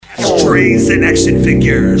Ashtrays and action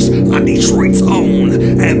figures on Detroit's own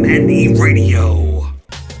MNE Radio.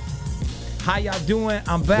 How y'all doing?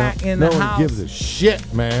 I'm back in the no house. one gives a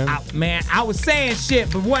shit, man. I was saying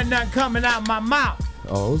shit, but wasn't nothing coming out my mouth.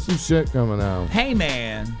 Oh, some shit coming out. Hey,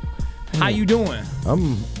 man. How you doing?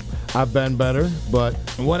 I've been better, but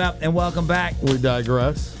What up, and welcome back. we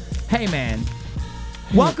digress. Hey, man.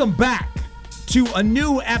 Welcome back to a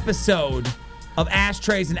new episode of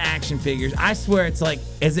Ashtrays and Action Figures. I swear it's like,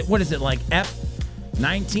 what is it, like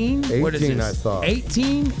F19? What is 18, this? I thought.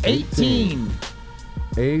 18? 18.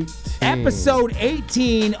 18. Episode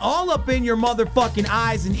 18, all up in your motherfucking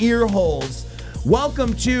eyes and ear holes.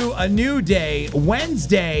 Welcome to a new day,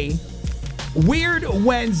 Wednesday, Weird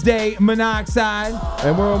Wednesday, Monoxide.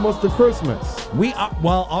 And we're almost to Christmas. We are,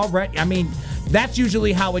 well, already, I mean, that's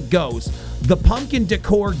usually how it goes. The pumpkin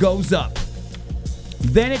decor goes up.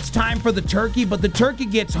 Then it's time for the turkey, but the turkey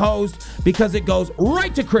gets hosed because it goes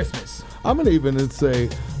right to Christmas. I'm going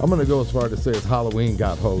to go as far to say as Halloween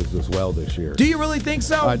got hosed as well this year. Do you really think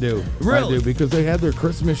so? I do. Really? I do, because they had their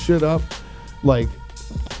Christmas shit up. Like,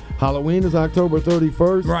 Halloween is October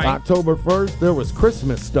 31st. Right. October 1st, there was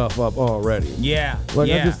Christmas stuff up already. Yeah. Like,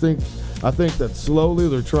 yeah. I think that slowly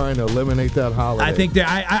they're trying to eliminate that holiday. I think that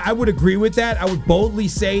I would agree with that. I would boldly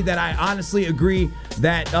say that I honestly agree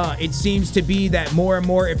that it seems to be that more and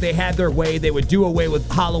more, if they had their way, they would do away with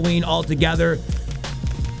Halloween altogether.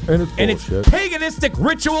 And it's And it's bullshit. paganistic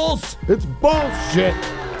rituals. It's bullshit.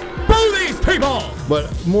 Boo these people!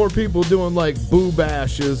 But more people doing like boo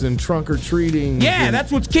bashes and trunk or treating. Yeah, and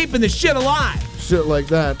that's what's keeping the shit alive. shit like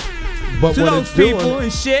that. But To what those it's people doing,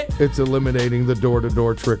 and shit. it's eliminating the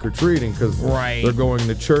door-to-door trick-or-treating because Right. they're going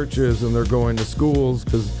to churches and they're going to schools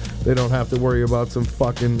because they don't have to worry about some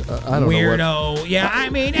fucking I don't know Weirdo. what. Yeah, I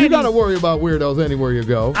mean, You got to worry about weirdos anywhere you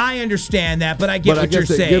go. I understand that, but I get But I what you're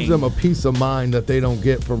guess it saying. gives them a peace of mind that they don't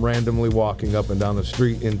get from randomly walking up and down the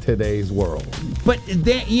street in today's world. But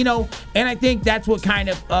then, and I think that's what kind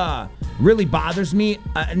of really bothers me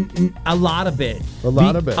a lot of it. A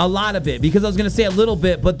lot of it. A lot of it. Because I was going to say a little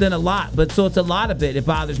bit, but then a lot. But so it's a lot of it. It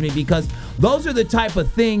bothers me because those are the type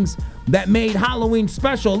of things that made Halloween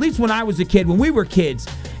special, at least when I was a kid, when we were kids.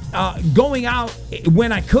 Going out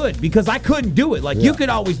when I could, because I couldn't do it. Like, you could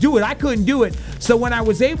always do it. I couldn't do it. So when I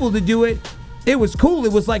was able to do it, it was cool.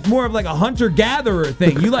 It was like more of like a hunter-gatherer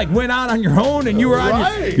thing. You like went out on your own and you were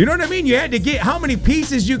on your, you know what I mean? You had to get how many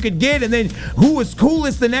pieces you could get, and then who was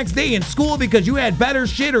coolest the next day in school because you had better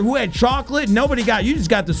shit, or who had chocolate. Nobody got, you just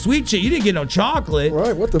got the sweet shit. You didn't get no chocolate.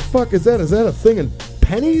 Right? What the fuck is that? Is that a thing in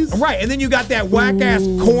pennies? Right, and then you got that whack-ass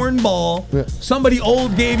cornball. Yeah. Somebody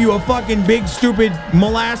old gave you a fucking big, stupid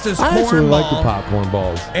molasses I cornball. actually like the popcorn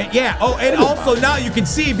balls. And yeah. Oh, and also now you can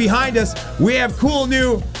see behind us we have cool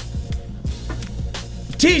new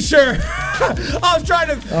T-shirt. I was trying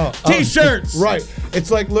to T-shirts. Right.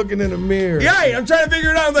 It's like looking in a mirror. Yeah, I'm trying to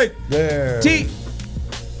figure it out. I'm like There.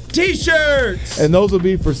 T-shirts. And those will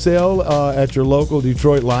be for sale at your local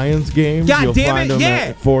Detroit Lions game. God You'll damn find it, them yeah.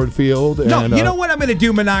 at Ford Field. No, and, you know what I'm gonna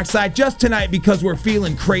do, Monoxide, just tonight because we're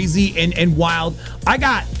feeling crazy and wild. I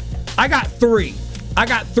got three. I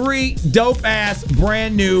got three dope ass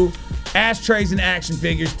brand new Ashtrays and Action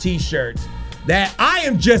Figures T-shirts that I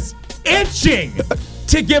am just itching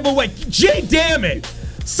to give away. Gee, damn it!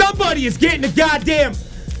 Somebody is getting a goddamn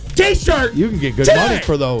T-shirt. You can get good today. money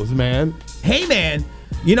for those, man. Hey, man.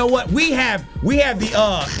 You know what? We have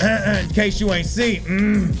the in case you ain't see.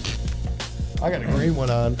 I got a green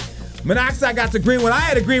one on. Monoxide got the green one. I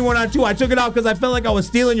had a green one on too. I took it off because I felt like I was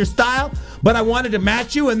stealing your style, but I wanted to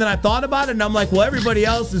match you, and then I thought about it, and I'm like, well, everybody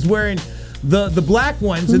else is wearing the black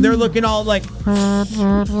ones, and they're looking all like.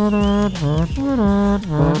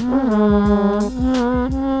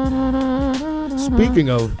 Speaking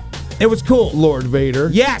of It was cool. Lord Vader.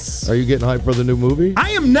 Yes. Are you getting hyped for the new movie? I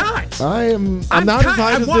am not. I'm I'm not as ki- hyped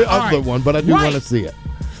I as want- the other all right. one, but I do Right. want to see it.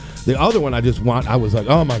 The other one I was like,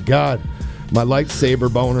 oh my God. My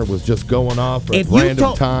lightsaber boner was just going off at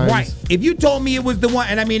random times. Right. If you told me it was the one,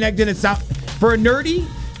 and I mean, that didn't sound, for a nerdy,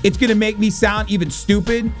 it's going to make me sound even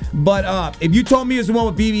stupid. But if you told me it was the one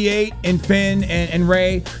with BB-8 and Finn and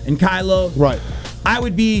Rey and Kylo, Right. I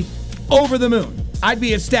would be over the moon. I'd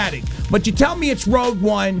be ecstatic. But you tell me it's Rogue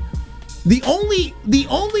One, the only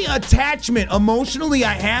attachment emotionally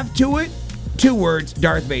I have to it, 2 words,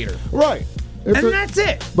 Darth Vader. Right. And that's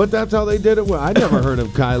it. But that's how they did it. Well, I never heard of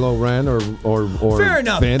Kylo Ren or Fair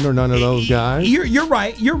enough. Finn or none of those guys. You're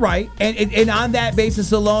right. You're right. And on that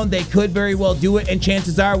basis alone, they could very well do it. And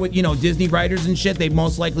chances are, with Disney writers and shit, they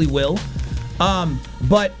most likely will.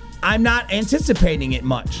 But I'm not anticipating it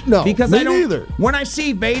much. No, because me I don't. neither. When I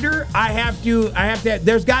see Vader, I have to.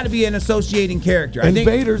 There's got to be an associating character. And I think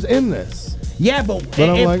Vader's in this. Yeah, but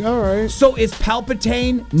I'm like, all right. So is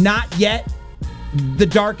Palpatine not yet the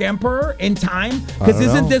Dark Emperor in time? Because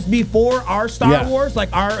isn't this before our Star Wars,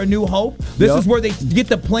 like our A New Hope? This is where they get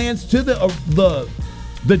the plans to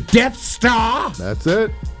the Death Star. That's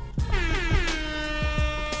it.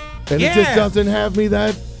 And it just doesn't have me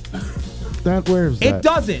that. Where's that? It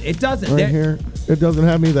doesn't. It doesn't. Right here. It doesn't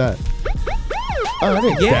have me that. Oh, I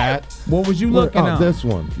didn't get that. What was you looking at? This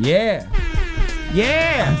one. Yeah.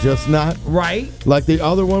 Yeah. Just not. Right. Like the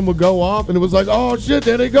other one would go off and it was like, oh shit,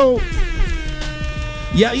 there they go.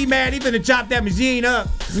 Yeah, he mad. He finna chop that machine up.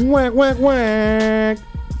 Whack, whack, whack.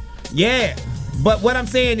 Yeah. But what I'm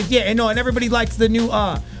saying is, and everybody likes the new,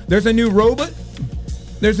 there's a new robot.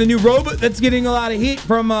 There's a new robot that's getting a lot of heat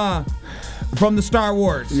from the Star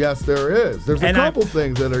Wars. Yes, there is. There's a couple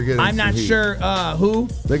things that are getting I'm not heat. sure who.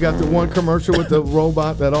 They got the one commercial with the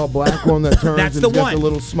robot, that all black one that turns That's and the he's got one. the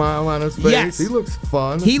little smile on his face. Yes. He looks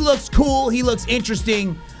fun. He looks cool. He looks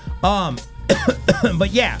interesting. But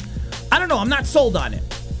yeah, I don't know. I'm not sold on it.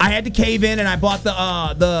 I had to cave in and I bought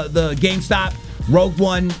the GameStop Rogue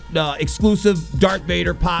One exclusive Darth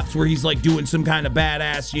Vader pops where he's like doing some kind of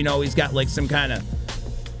badass, he's got like some kind of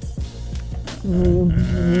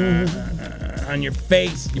on your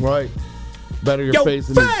face. Right. Better your face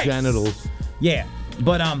than his genitals. Yeah.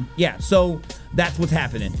 But so that's what's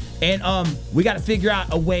happening. And we got to figure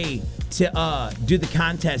out a way to do the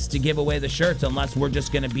contest to give away the shirts, unless we're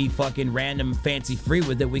just gonna be fucking random fancy free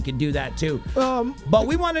with it. We can do that too. But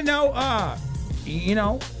we want to know,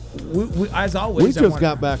 we as always, we just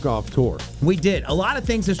got back off tour. We did. A lot of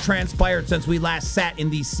things has transpired since we last sat in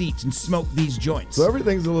these seats and smoked these joints. So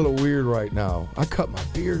everything's a little weird right now. I cut my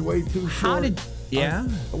beard way too short. How did? Yeah.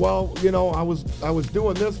 I was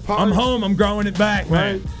doing this part. I'm home. I'm growing it back,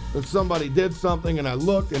 right? man. If somebody did something and I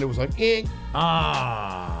looked and it was like, eh.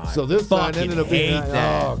 So this side ended up being,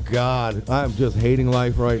 oh God, I'm just hating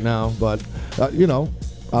life right now. But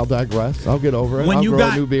I'll digress. I'll get over it. I'll grow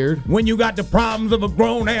a new beard. When you got the problems of a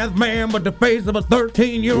grown-ass man but the face of a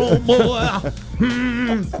 13-year-old boy.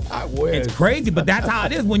 I wish. It's crazy, but that's how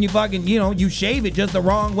it is when you fucking, you shave it just the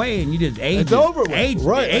wrong way and you just age. It's over with.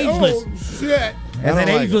 Ageless. Oh, shit. As an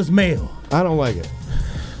ageless male. I don't like it.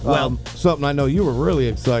 Well, something I know you were really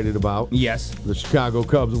excited about. Yes. The Chicago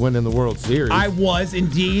Cubs winning the World Series. I was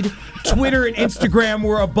indeed. Twitter and Instagram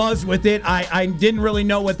were abuzz with it. I didn't really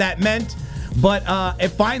know what that meant. But it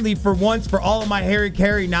finally, for once, for all of my Harry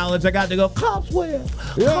Carey knowledge, I got to go, Cubs win.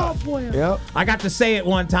 Cubs win. Yep. I got to say it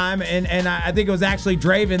one time, and I think it was actually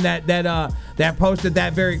Draven that posted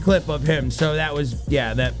that very clip of him. So that was,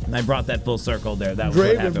 I brought that full circle there. That was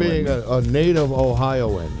Draven being a native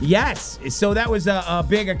Ohioan. Yes. So that was a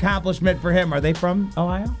big accomplishment for him. Are they from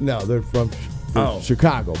Ohio? No, they're from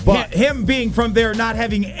Chicago. But him being from there, not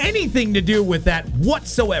having anything to do with that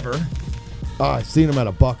whatsoever. I seen him at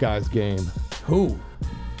a Buckeyes game. Who?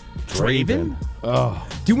 Draven? Oh.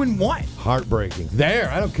 Doing what? Heartbreaking. There.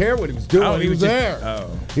 I don't care what he was doing. Oh, he was there.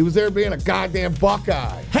 Oh. He was there being a goddamn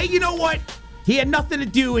Buckeye. Hey, you know what? He had nothing to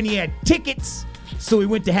do and he had tickets, so he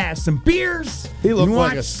went to have some beers. He looked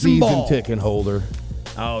like a season ticket holder.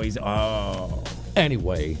 Oh.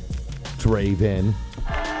 Anyway, Draven.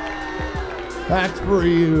 That's for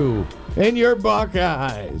you. And your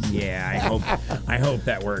Buckeyes. Yeah, I hope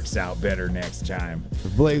that works out better next time.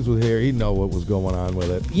 If Blaze was here, he'd know what was going on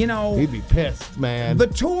with it. He'd be pissed, man. The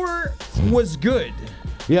tour was good.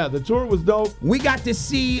 Yeah, the tour was dope. We got to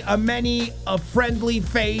see many a friendly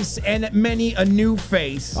face and many a new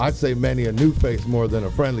face. I'd say many a new face more than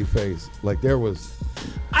a friendly face. Like there was.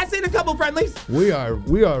 I seen a couple friendlies. We are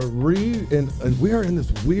in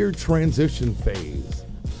this weird transition phase.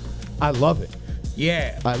 I love it.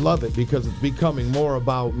 Yeah. I love it because it's becoming more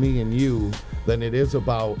about me and you than it is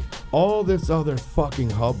about all this other fucking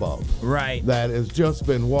hubbub. Right. That has just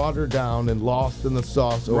been watered down and lost in the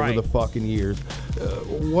sauce over the fucking years.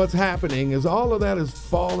 What's happening is all of that is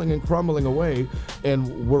falling and crumbling away,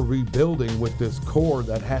 and we're rebuilding with this core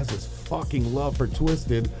that has this fucking love for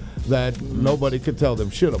Twisted that nobody could tell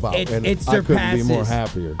them shit about. It surpasses. I couldn't be more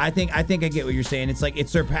happier. I think I get what you're saying. It's like it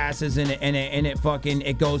surpasses and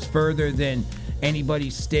it goes further than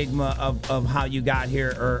anybody's stigma of how you got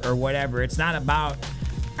here or whatever. It's not about.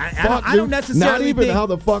 I don't necessarily not even think, how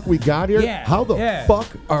the fuck we got here. Yeah, how the fuck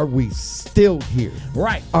are we still here?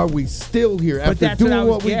 Right. Are we still here after doing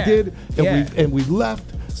what we did and we left?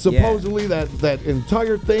 Supposedly that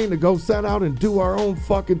entire thing to go set out and do our own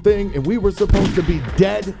fucking thing, and we were supposed to be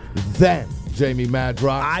dead then. Jamie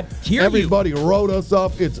Madrox. I hear Everybody wrote us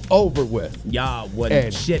up. It's over with. Y'all wasn't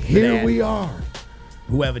And shit for here that. we are.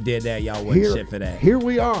 Whoever did that, y'all wasn't shit for that. Here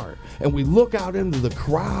we are. And we look out into the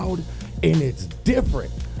crowd, and it's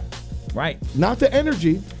different. Right. Not the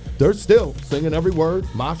energy. They're still singing every word.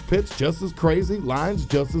 Mosh pits just as crazy. Lines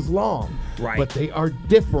just as long. Right. But they are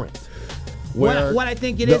different. What I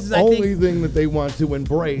think it is the I think only thing that they want to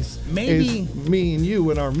embrace is me and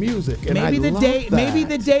you and our music. And maybe I the love day that. maybe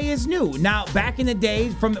the day is new. Now, back in the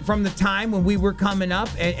days from the time when we were coming up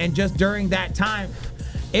and just during that time,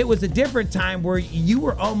 it was a different time where you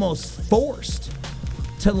were almost forced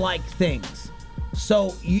to like things.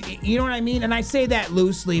 So you know what I mean? And I say that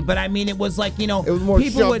loosely, but I mean it was like, you know, it was more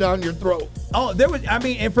people shoved would, down your throat. Oh, there was. I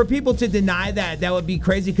mean, and for people to deny that would be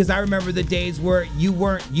crazy, because I remember the days where you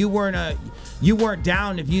weren't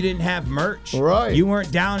down if you didn't have merch. Right. You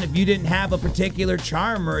weren't down if you didn't have a particular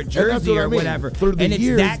charm or a jersey or whatever. Through the and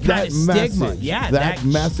years, it's that kind of stigma. Message, Yeah. that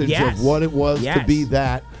message of what it was to be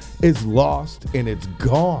that is lost and it's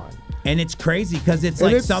gone. And it's crazy because it's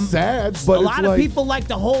and like it's sad, but a lot of people like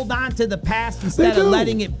to hold on to the past instead of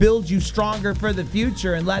letting it build you stronger for the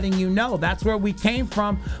future and letting you know that's where we came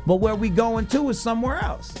from, but where we going to is somewhere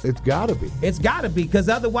else. It's gotta be. It's gotta be, because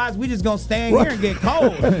otherwise we just gonna stand here and get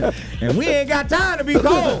cold, and we ain't got time to be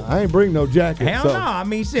cold. I ain't bring no jacket. Hell no. I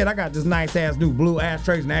mean, shit, I got this nice ass new blue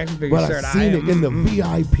ashtrays and action figure shirt. But I've seen it in the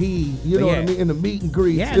VIP. You know what I mean? In the meet and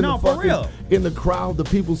greets. Yeah, in no, the fucking, for real. In the crowd, the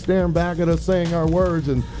people staring back at us saying our words,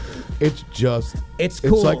 and it's just it's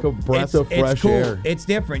cool. It's like a breath of fresh air. It's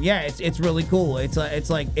different. Yeah, it's really cool. It's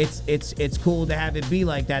cool to have it be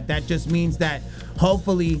like that. That just means that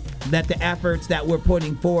hopefully that the efforts that we're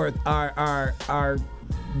putting forth are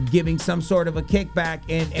giving some sort of a kickback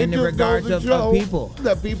in the regards of people.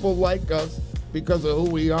 That people like us because of who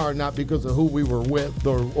we are, not because of who we were with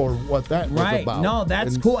or what that was about. Right. No,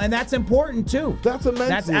 that's cool. And that's important too. That's immensely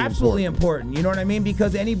That's absolutely important. You know what I mean?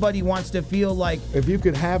 Because anybody wants to feel like, if you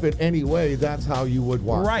could have it any way, that's how you would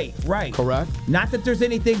want it. Right. Correct? Not that there's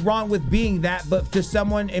anything wrong with being that, but to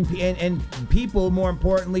someone and people, more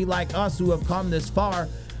importantly, like us who have come this far,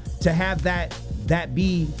 to have that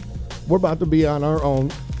be. We're about to be on our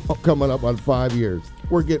own coming up on 5 years.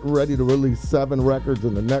 We're getting ready to release 7 records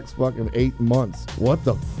in the next fucking 8 months. What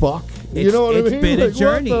the fuck? You know what I mean? It's been a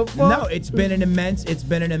journey. No, it's been an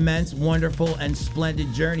immense, wonderful, and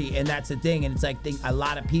splendid journey. And that's the thing. And it's like, a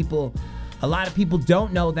lot of people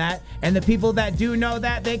don't know that. And the people that do know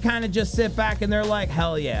that, they kind of just sit back and they're like,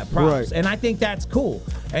 hell yeah, props. Right. And I think that's cool.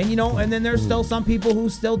 And you know, and then there's still some people who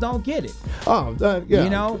still don't get it. Oh, yeah. You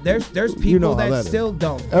know, there's people that still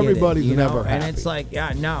don't get Everybody's it, never happy. happy. And it's like,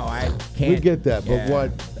 yeah, no, I can't. We get that,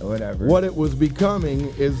 but what it was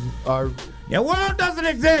becoming is our world doesn't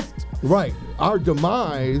exist. Right. Our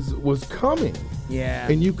demise was coming. Yeah.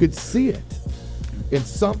 And you could see it. And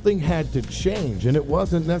something had to change, and it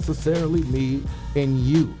wasn't necessarily me and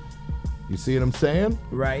you. You see what I'm saying?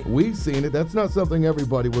 Right. We've seen it. That's not something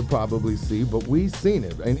everybody would probably see, but we've seen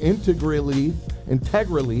it. And integrally,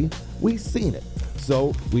 we've seen it.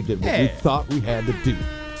 So we did what we thought we had to do.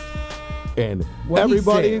 And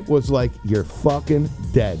everybody was like, you're fucking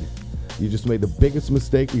dead. You just made the biggest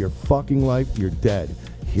mistake of your fucking life. You're dead.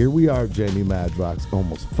 Here we are, Jamie Madrox,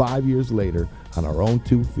 almost 5 years later, on our own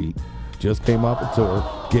 2 feet. Just came off a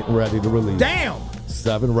tour, getting ready to release. Damn!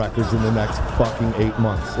 7 records in the next fucking 8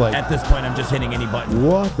 months. Like, at this point, I'm just hitting any button.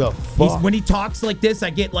 What the fuck? When he talks like this, I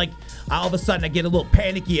get like, all of a sudden, I get a little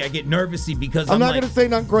panicky. I get nervousy because I'm not like, going to say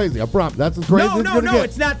nothing crazy. I promise. That's as crazy as it's going to get.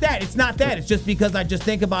 It's not that. It's not that. It's just because I just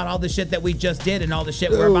think about all the shit that we just did and all the shit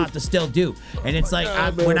we're about to still do. And it's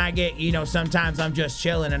like, when I get, sometimes I'm just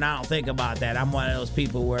chilling and I don't think about that. I'm one of those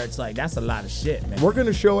people where it's like, that's a lot of shit, man. We're going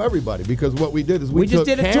to show everybody, because what we did is we just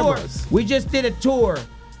took did a cameras. tour. We just did a tour.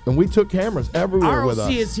 And we took cameras everywhere with us.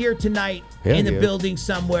 ROC is here tonight in the building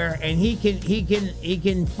somewhere, and he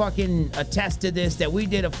can fucking attest to this, that we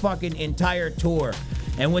did a fucking entire tour.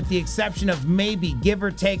 And with the exception of maybe, give or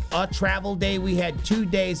take, a travel day, we had 2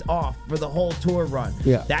 days off for the whole tour run.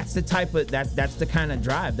 Yeah. That's the type of that's the kind of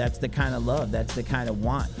drive, that's the kind of love, that's the kind of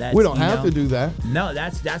want. We don't have to do that. No,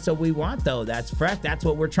 that's what we want though. That's fresh. That's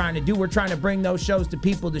what we're trying to do. We're trying to bring those shows to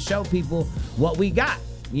people, to show people what we got.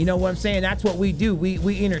 You know what I'm saying? That's what we do.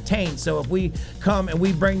 We entertain. So if we come and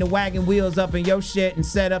we bring the wagon wheels up in your shit and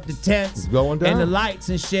set up the tents going down. and the lights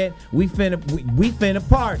and shit, we finna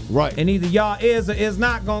party. Right. And either y'all is or is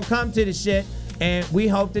not gonna come to the shit. And we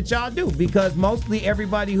hope that y'all do, because mostly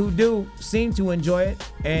everybody who do seem to enjoy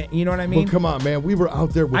it. And you know what I mean? Well, come on, man. We were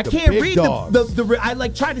out there with I the can't big read dogs. the I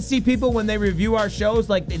like try to see people when they review our shows,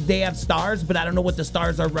 like they have stars, but I don't know what the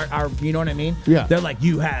stars are, you know what I mean? Yeah. They're like,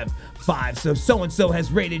 you have 5. So and so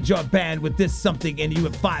has rated your band with this something, and you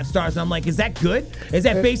have 5 stars. And I'm like, is that good? Is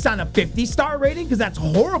that based on a 50-star rating? Because that's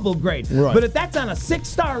horrible grade. Right. But if that's on a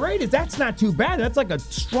 6-star rating, that's not too bad. That's like a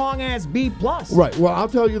strong ass B+. Right. Well, I'll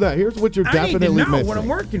tell you that. Here's what you're definitely I need to know missing. what I'm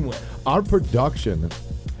working with. Our production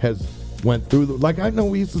has went through like I know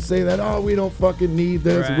we used to say that, oh, we don't fucking need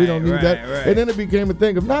this, we don't need that. Right. And then it became a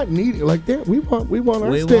thing of not needing, like, damn, we want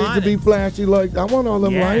our stage to be flashy. Like, I want all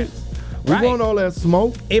them lights. We want all that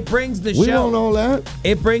smoke. It brings the show. We want all that.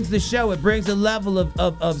 It brings the show. It brings a level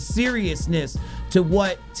of seriousness to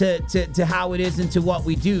what to how it is and to what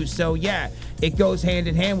we do. So yeah, it goes hand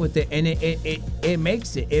in hand with it, and it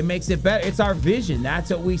makes it better. It's our vision.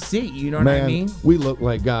 That's what we see. You know what I mean? We look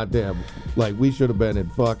like goddamn, like we should have been in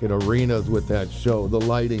fucking arenas with that show.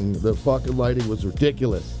 The fucking lighting was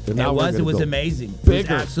ridiculous. And It was amazing. Bigger.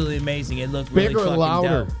 It was absolutely amazing. It looked really bigger fucking and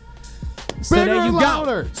louder. dope. So Bigger there you and go.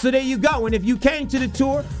 louder. So there you go. And if you came to the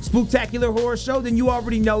tour, Spooktacular Horror Show, then you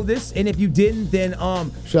already know this. And if you didn't, then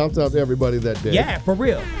shouts out to everybody that did. yeah, for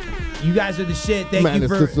real. You guys are the shit. Thank Menace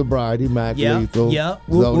you for to Sobriety, Mac Yep, Lethal, yep.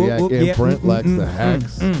 Zodiac Whoop, yep. Imprint, Lex the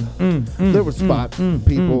Hex. There were spot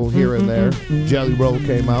people here and there. Jelly Roll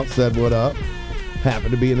came out, said what up.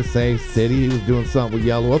 Happened to be in the same city. He was doing something with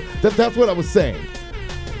Yellow Wolf. That's what I was saying.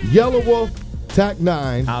 Yellow Wolf, Tac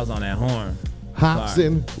 9, I was on that horn.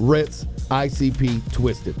 Hobson, Ritz, ICP,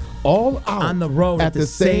 Twisted. All out On the road at the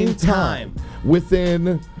same time.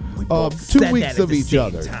 Within both 2 said that weeks at of the each same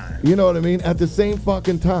other. time. You know what I mean? At the same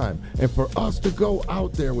fucking time. And for us to go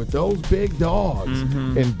out there with those big dogs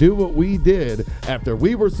and do what we did after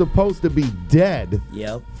we were supposed to be dead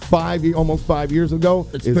Yep. almost 5 years ago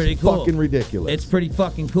It's is pretty cool. fucking ridiculous. It's pretty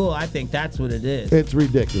fucking cool. I think that's what it is. It's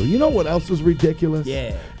ridiculous. You know what else is ridiculous?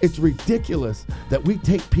 Yeah. It's ridiculous that we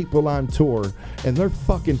take people on tour and their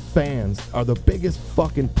fucking fans are the biggest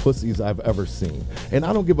fucking pussies I've ever seen. And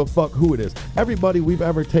I don't give a fuck who it is. Everybody we've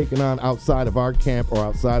ever taken on outside of our camp or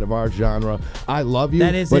outside of our genre, I love you,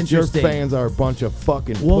 That is but your interesting. fans are a bunch of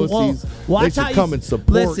fucking pussies. Watch they should how you come and support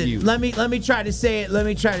listen, you. Let me try to say it. Let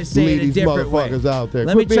me try to Leave say it a these different way. motherfuckers out there.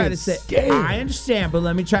 Let me Quit try being to say. scared. I understand, but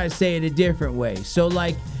let me try to say it a different way. So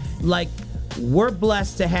like we're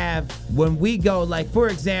blessed to have when we go. Like for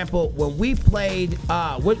example, when we played,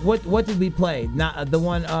 what did we play? Not the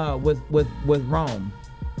one with Rome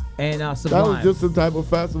and Sublime. That was just some type of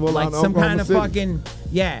festival like on some Oklahoma kind of City. fucking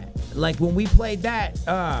like when we played that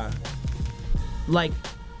like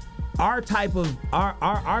our type of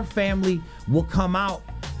our family will come out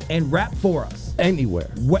and rap for us Anywhere.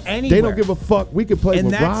 anywhere. They don't give a fuck. We could play And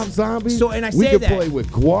with that's- Rob Zombie. so- and I we say could that. play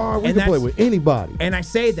with Guar. We And could play that's- with anybody. And I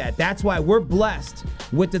say that. That's why we're blessed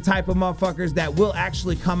with the type of motherfuckers that will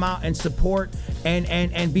actually come out and support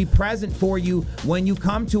and be present for you when you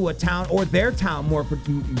come to a town or their town more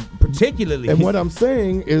particularly. And what I'm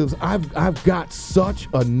saying is I've got such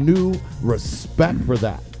a new respect for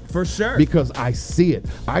that. for sure. Because I see it.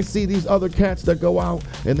 I see these other cats that go out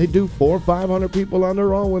and they do 400 or 500 people on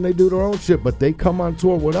their own when they do their own shit, but they come on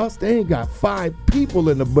tour with us, they ain't got 5 people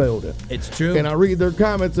in the building. It's true. And I read their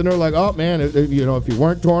comments and they're like, oh man, if you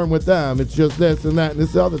weren't touring with them, it's just this and that and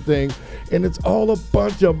this other thing. And it's all a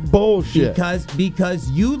bunch of bullshit.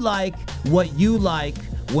 Because you like what you like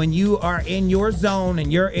when you are in your zone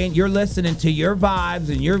and you're listening to your vibes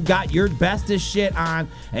and you've got your bestest shit on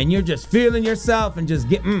and you're just feeling yourself and just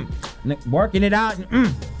working it out and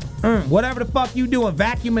whatever the fuck you doing,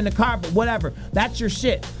 vacuuming the carpet, whatever. That's your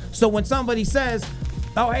shit. So when somebody says,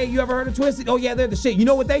 oh, hey, you ever heard of Twisted? Oh, yeah, they're the shit. You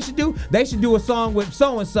know what they should do? They should do a song with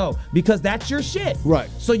so-and-so because that's your shit. Right.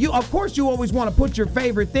 So of course, you always want to put your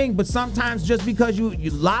favorite thing, but sometimes just because you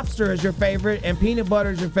lobster is your favorite and peanut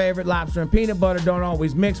butter is your favorite, lobster and peanut butter don't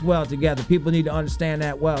always mix well together. People need to understand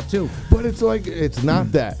that well, too. But it's like, it's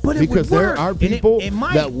not that. But it because would there work. are And it people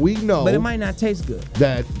might, that we know but it might not taste good.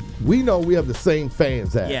 that we know we have the same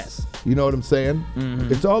fans as. Yes. You know what I'm saying?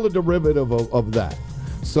 Mm-hmm. It's all a derivative of that.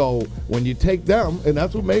 So when you take them, and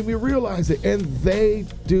that's what made me realize it, and they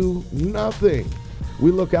do nothing.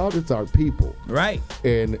 We look out, it's our people. Right.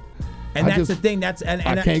 And That's the thing. That's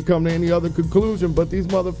I can't come to any other conclusion, but these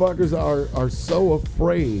motherfuckers are so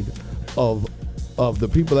afraid of the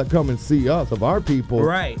people that come and see us, of our people.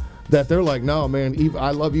 Right. That they're like, no, man,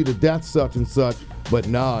 I love you to death, such and such, but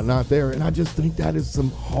nah, not there. And I just think that is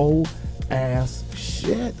some whole ass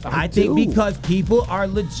shit. I think do. because people are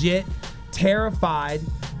legit terrified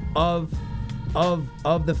of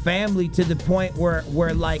the family to the point where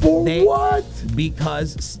like For they what?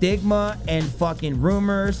 Because stigma and fucking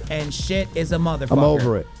rumors and shit is a motherfucker. I'm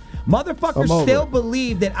over it. Motherfuckers I'm over still it.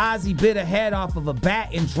 believe that Ozzy bit a head off of a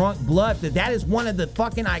bat in drunk blood. That is one of the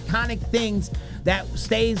fucking iconic things that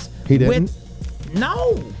stays He didn't? with.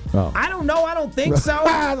 No. Oh. I don't know. I don't think so.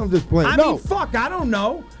 I'm just playing. I mean, fuck, I don't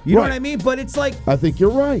know. You know what I mean? But it's like, I think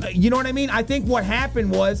you're right. you know what I mean? I think what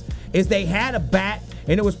happened is they had a bat,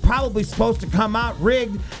 and it was probably supposed to come out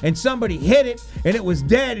rigged, and somebody hit it, and it was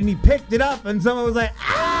dead, and he picked it up, and someone was like,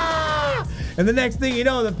 ah! And the next thing you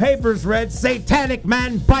know, the papers read, Satanic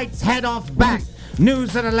man bites head off bat.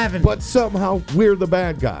 News at 11. But somehow we're the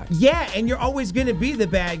bad guy. Yeah, and you're always going to be the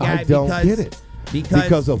bad guy. I don't get it.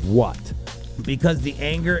 Because of what? Because the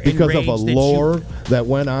anger and because rage of a lore that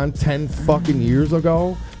went on 10 fucking years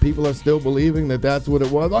ago. People are still believing that that's what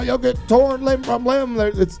it was. Oh, you'll get torn limb from limb.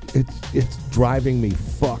 It's driving me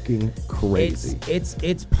fucking crazy.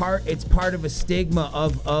 It's part of a stigma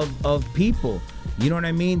of people. You know what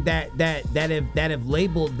I mean? That have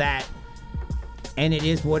labeled that, and it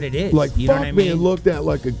is what it is. Like, you know fuck what I being mean? looked at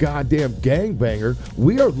like a goddamn gangbanger.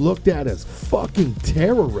 We are looked at as fucking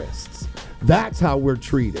terrorists. That's how we're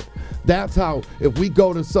treated. That's how, if we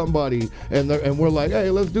go to somebody and we're like, hey,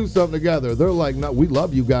 let's do something together. They're like, no, we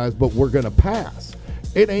love you guys, but we're going to pass.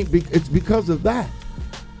 It's because of that.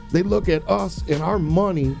 They look at us and our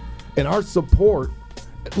money and our support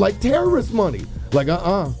like terrorist money. Like,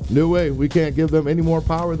 no way. We can't give them any more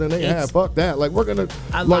power than they have. Fuck that. Like, we're gonna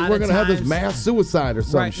have this mass suicide or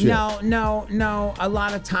some shit. No. A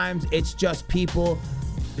lot of times it's just people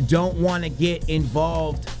don't want to get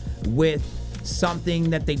involved with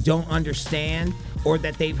something that they don't understand or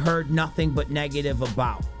that they've heard nothing but negative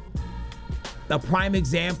about. A prime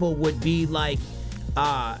example would be like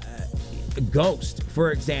Ghost,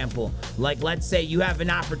 for example. Like, let's say you have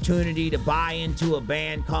an opportunity to buy into a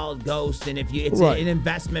band called Ghost, and if it's an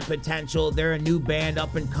investment potential, they're a new band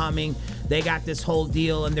up and coming, they got this whole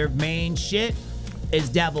deal, and their main shit is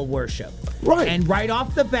devil worship. Right. And right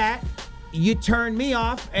off the bat, you turn me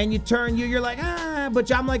off, and you're like, but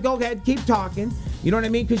I'm like, go ahead, keep talking. You know what I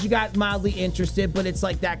mean? Because you got mildly interested, but it's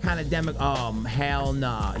like that kind of hell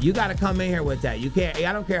nah. You got to come in here with that. You can't,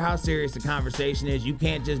 I don't care how serious the conversation is, you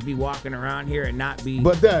can't just be walking around here and not be.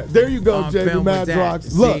 But there you go, Jamie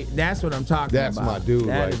Madrox. Look. See, that's what I'm talking about. That's my dude right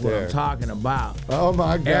there. That is what I'm talking about. Oh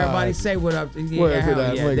my God. Everybody say what up. Where is it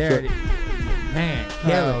at? There it is. Man,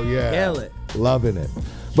 kill it. Loving it.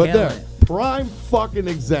 But prime fucking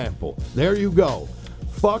example. There you go.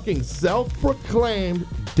 Fucking self-proclaimed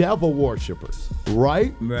devil worshippers,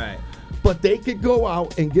 right? Right. But they could go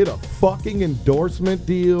out and get a fucking endorsement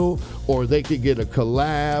deal, or they could get a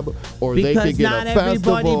collab, or they could get a festival. Because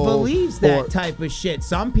not everybody believes that type of shit.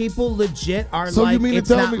 Some people legit are like,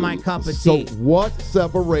 it's not my cup of tea. So what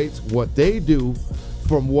separates what they do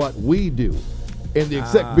from what we do?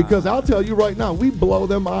 Because I'll tell you right now, we blow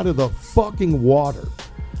them out of the fucking water.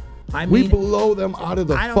 I mean, we blow them out of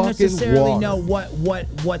the fucking water. I don't necessarily know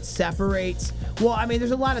what separates. Well, I mean,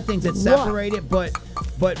 there's a lot of things that separate it,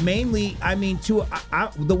 but mainly, I mean,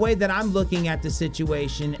 the way that I'm looking at the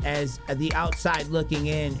situation as the outside looking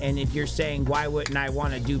in, and if you're saying, why wouldn't I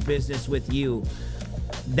want to do business with you?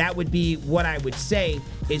 That would be what I would say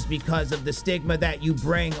is because of the stigma that you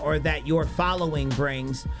bring, or that your following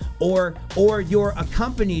brings, or your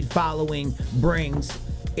accompanied following brings.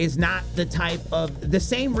 Is not the type of the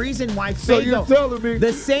same reason why Faygo. So you're telling me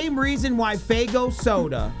the same reason why Faygo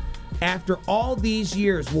Soda, after all these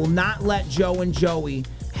years, will not let Joe and Joey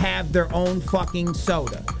have their own fucking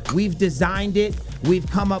soda. We've designed it. We've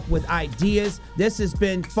come up with ideas. This has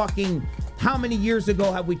been fucking. How many years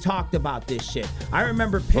ago have we talked about this shit? I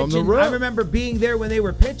remember pitching. I remember being there when they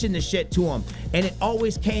were pitching the shit to them, and it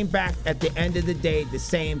always came back at the end of the day the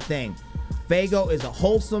same thing. Faygo is a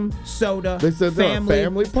wholesome soda. They said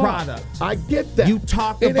family product. I get that. You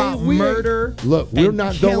talk about murder. Look, we're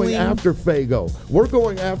not going after Faygo. We're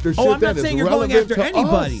going after shit that is relevant to us. I'm not saying you're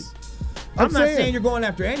going after anybody. I'm not saying you're going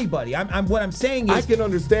after anybody. What I'm saying is, I can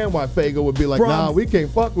understand why Faygo would be like, nah, we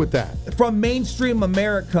can't fuck with that. From mainstream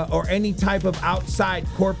America or any type of outside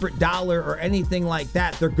corporate dollar or anything like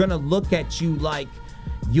that, they're gonna look at you like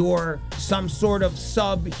you're some sort of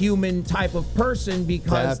subhuman type of person,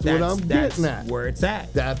 because that's what I'm getting at. Where it's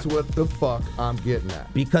at. That's what the fuck I'm getting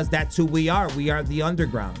at. Because that's who we are. We are the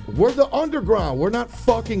underground. We're the underground. We're not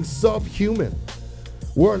fucking subhuman.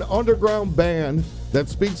 We're an underground band that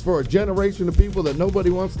speaks for a generation of people that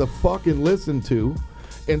nobody wants to fucking listen to,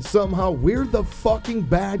 and somehow we're the fucking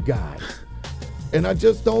bad guy. And I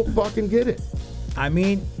just don't fucking get it. I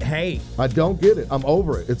mean, hey. I don't get it. I'm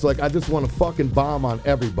over it. It's like I just want to fucking bomb on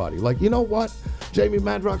everybody. Like, you know what? Jamie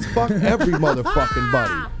Madrox, fuck every motherfucking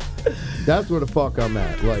buddy. That's where the fuck I'm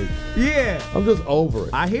at. Like, yeah. I'm just over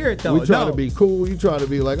it. I hear it, though. We try to be cool. You try to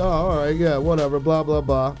be like, oh, all right, yeah, whatever, blah, blah,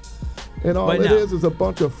 blah. And all it is a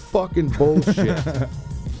bunch of fucking bullshit.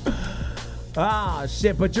 Ah,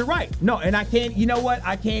 shit, but you're right. No, and I can't, you know what?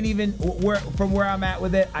 I can't even, from where I'm at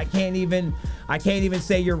with it, I can't even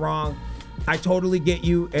say you're wrong. I totally get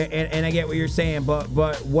you, and I get what you're saying, but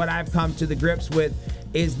what I've come to the grips with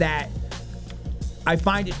is that I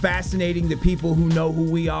find it fascinating the people who know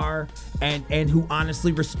who we are and who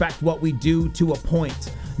honestly respect what we do to a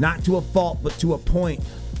point. Not to a fault, but to a point.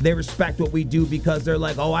 They respect what we do because they're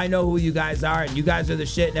like, oh, I know who you guys are, and you guys are the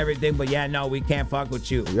shit and everything, but yeah, no, we can't fuck with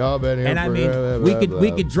you. Y'all been here and I mean,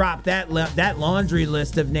 we could drop that laundry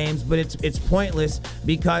list of names, but it's pointless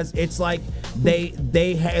because it's like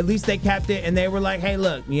they at least they kept it and they were like, hey,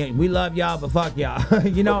 look, we love y'all, but fuck y'all,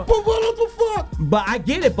 you know. But what the fuck? But I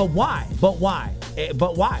get it, but why? But why?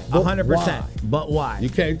 100%. But why? You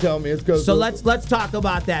can't tell me it's because. So let's talk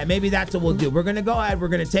about that. Maybe that's what we'll do. We're gonna go ahead. We're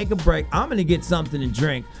gonna take a break. I'm gonna get something to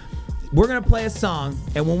drink. We're gonna play a song,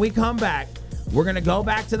 and when we come back, we're gonna go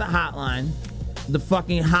back to the hotline, the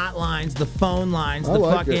fucking hotlines, the phone lines,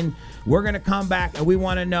 We're gonna come back, and we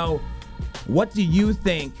want to know, what do you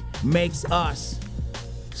think makes us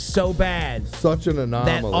so bad? Such an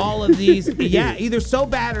anomaly. That all of these, either so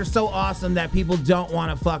bad or so awesome that people don't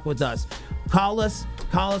want to fuck with us. Call us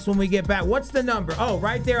when we get back. What's the number? Oh,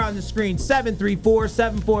 right there on the screen,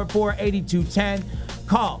 734-744-8210.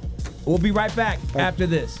 Call. We'll be right back after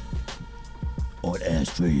this. On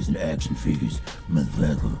ashtrays and action figures,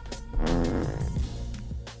 motherfucker.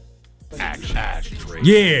 Ashtray.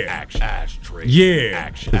 Yeah. Ashtray. Yeah.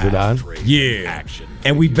 Is it on? Yeah. Action.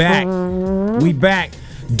 And we back. We back.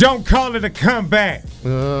 Don't call it a comeback. We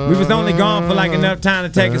was only gone for like enough time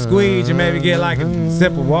to take a squeeze and maybe get like a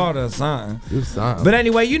sip of water or something. But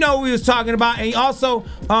anyway, you know what we was talking about. And also,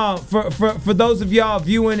 for those of y'all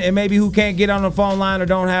viewing and maybe who can't get on the phone line or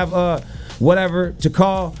don't have whatever to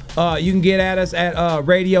call, you can get at us at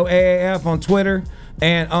Radio AAF on Twitter,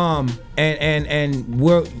 and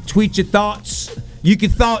we'll tweet your thoughts. You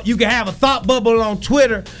can have a thought bubble on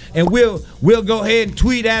Twitter, and we'll go ahead and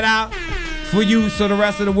tweet that out for you, so the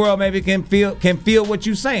rest of the world maybe can feel what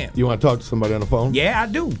you're saying. You want to talk to somebody on the phone? Yeah, I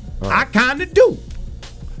do. I kind of do.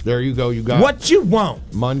 There you go. You got what you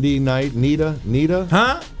want. Monday night, Nita?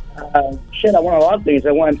 Huh? Shit, I want a lot of things.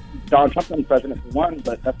 I want Donald Trump to be president for one,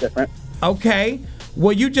 but that's different. Okay.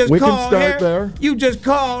 Well, you just we called can start here. there. You just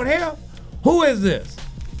called here. Who is this?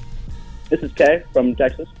 This is Kay from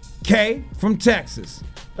Texas. Kay from Texas.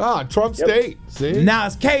 Trump State. See? Now,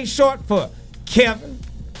 is K short for Kevin?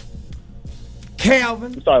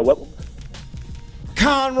 Calvin? I'm sorry, what?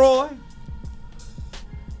 Conroy?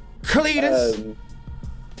 Cletus?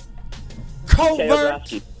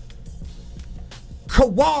 Covert?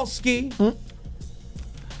 Kowalski?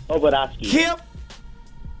 Obodaski. Kip?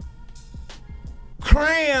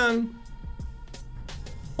 Crayon?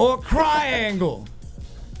 Or Triangle?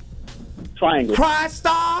 Triangle.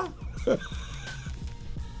 Crystar?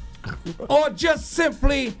 Or just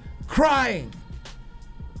simply crying?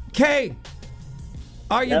 Kay,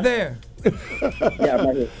 are you there? Yeah, I'm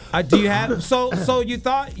right here. Do you have so you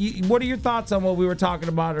thought? What are your thoughts on what we were talking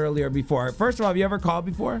about earlier before? First of all, have you ever called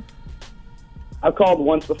before? I've called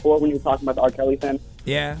once before when you were talking about the R. Kelly thing.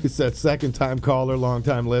 Yeah. He said second-time caller,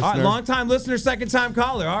 long-time listener. All right, long-time listener, second-time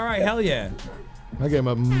caller. All right, hell yeah. I gave him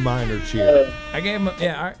a minor cheer. I gave him a,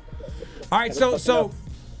 yeah. All right. All right.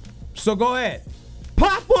 So go ahead.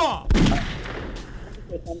 Pop off.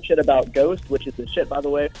 Some shit about Ghost, which is the shit, by the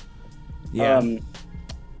way. Yeah.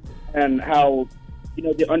 And how,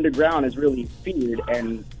 the underground is really feared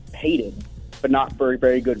and hated, but not for a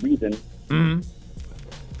very good reason. Mm-hmm.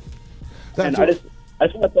 And I just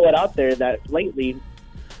want to throw it out there that lately,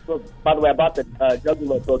 well, by the way, I bought the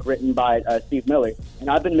Juggalo book written by Steve Miller, and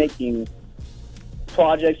I've been making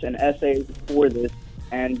projects and essays for this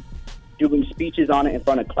and doing speeches on it in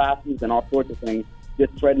front of classes and all sorts of things,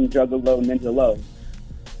 just spreading Juggalo Ninja love.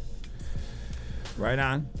 Right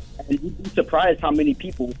on. And you'd be surprised how many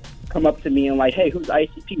people come up to me and like, hey, who's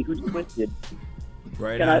ICP? Who's Twisted?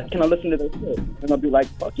 Right can on. I listen to their shit? And they'll be like,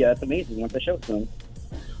 fuck yeah, that's amazing once I show it to them.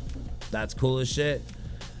 That's cool as shit.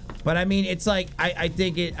 But I mean, it's like I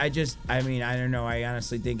think it. I don't know. I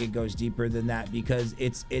honestly think it goes deeper than that because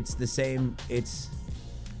it's the same.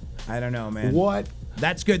 I don't know, man. What?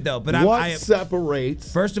 That's good though. But what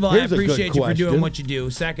separates? First of all, I appreciate you for doing what you do.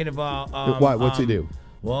 Second of all, why? What's he do?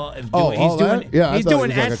 Well, he's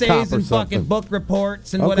doing essays and fucking book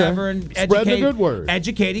reports and whatever, and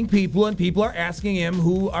educating people, and people are asking him,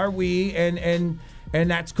 "Who are we?" and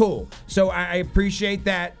that's cool. So I appreciate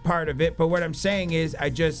that part of it. But what I'm saying is, I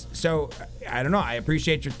don't know. I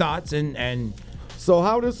appreciate your thoughts and. So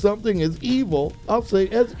how does something as evil, I'll say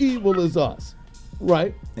as evil as us,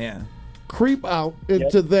 right? Yeah. Creep out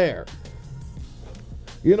into there.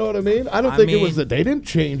 You know what I mean? I don't think it was that they didn't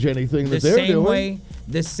change anything that they're doing.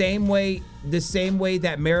 The same way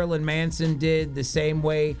that Marilyn Manson did, the same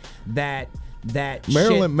way that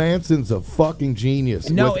Marilyn Manson's a fucking genius.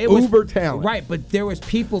 No, with it was uber talent. Right, but there was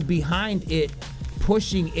people behind it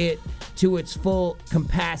pushing it to its full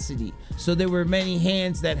capacity. So there were many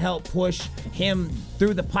hands that helped push him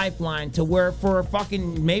through the pipeline to where for a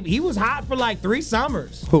fucking maybe he was hot for like 3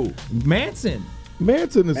 summers. Who? Manson.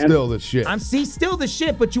 Manson is still the shit. He's still the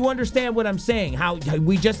shit, but you understand what I'm saying. How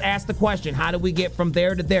we just asked the question, how do we get from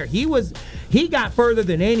there to there? He got further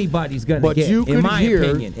than anybody's gonna get. In my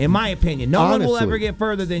opinion. No one will ever get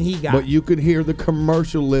further than he got. But you could hear the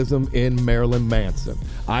commercialism in Marilyn Manson.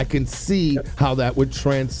 I can see how that would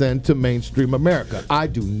transcend to mainstream America. I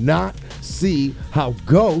do not see how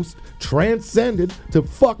Ghost transcended to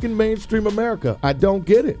fucking mainstream America. I don't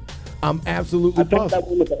get it. I'm absolutely puzzled. I think that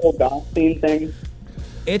one with the whole Goldstein thing.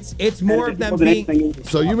 It's more of them being.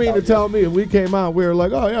 So you mean to tell me if we came out, we were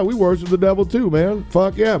like, oh yeah, we worship the devil too, man.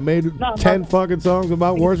 Fuck yeah, made 10 fucking songs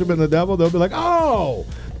about worshiping the devil. They'll be like, oh,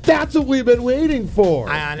 that's what we've been waiting for.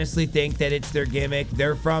 I honestly think that it's their gimmick.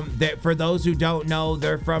 For those who don't know,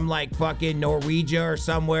 they're from like fucking Norwegia or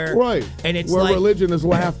somewhere. Right. And it's where like religion is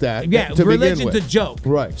laughed at. Yeah, to religion's a joke.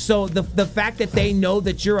 Right. So the fact that they know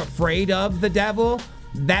that you're afraid of the devil,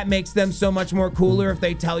 that makes them so much more cooler if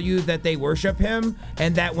they tell you that they worship him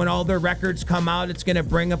and that when all their records come out, it's going to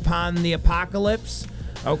bring upon the apocalypse.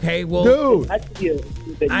 Okay, well, dude,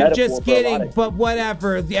 I'm just kidding, but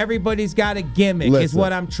whatever. Everybody's got a gimmick, is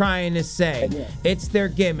what I'm trying to say. It's their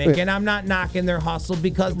gimmick, and I'm not knocking their hustle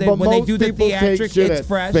because when they do the theatrics, it's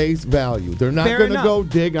fresh. Face value. They're not going to go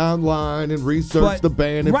dig online and research the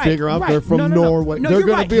band and figure out they're from Norway. They're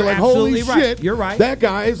going to be like, holy shit, you're right. That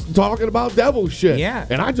guy is talking about devil shit. Yeah.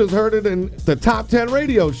 And I just heard it in the top 10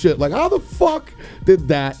 radio shit. Like, how the fuck did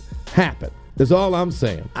that happen? That's all I'm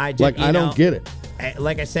saying. I don't get it.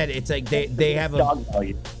 Like I said, it's like they have a.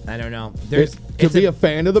 I don't know. To be a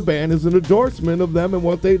fan of the band is an endorsement of them and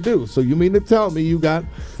what they do. So you mean to tell me you got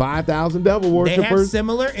 5,000 devil worshippers they have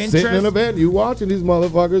similar interest, sitting in a venue watching these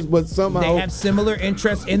motherfuckers, but somehow they have similar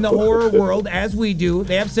interests in the horror world as we do.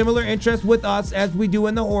 They have similar interests with us as we do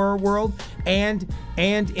in the horror world, and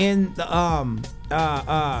in the and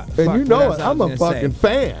you know it. I'm a fucking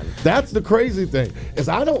fan. That's the crazy thing is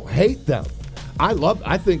I don't hate them.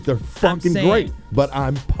 I think they're fucking great, but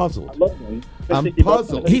I'm puzzled. I love them. I'm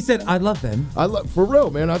puzzled. He said, I love them. For real,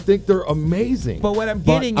 man. I think they're amazing. But what I'm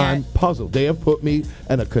getting at, I'm puzzled. They have put me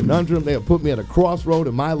in a conundrum. They have put me at a crossroad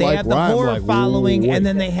in my life. They have the horror following, and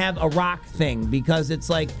then they have a rock thing because it's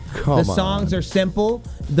like the songs are simple,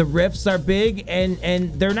 the riffs are big,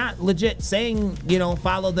 and they're not legit saying,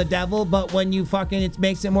 follow the devil, but when you it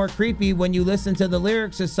makes it more creepy when you listen to the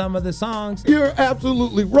lyrics of some of the songs. You're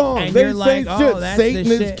absolutely wrong. And they you're say like, shit. Satan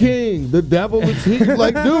is king. The devil is he.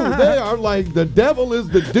 Like, dude, they are like, the devil is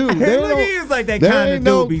the dude. He's like that kind of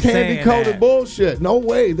dude be saying candy-coated bullshit. No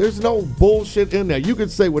way. There's no bullshit in there. You can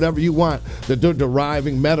say whatever you want. They're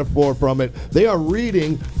deriving metaphor from it. They are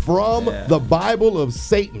reading from the Bible of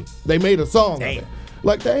Satan. They made a song of it.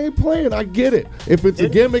 Like, they ain't playing. I get it. If it's a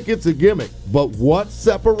gimmick, it's a gimmick. But what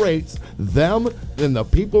separates them and the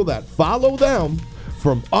people that follow them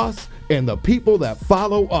from us and the people that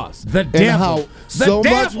follow us? The devil. And how so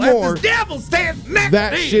much more the devil stands next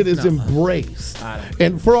that shit is embraced.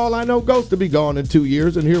 And for all I know, Ghost to be gone in 2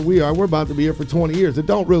 years, and here we are. We're about to be here for 20 years. It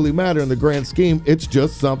don't really matter in the grand scheme. It's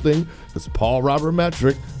just something. It's Paul Robert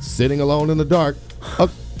Metric sitting alone in the dark.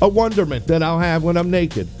 A wonderment that I'll have when I'm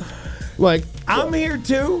naked. Like, I'm here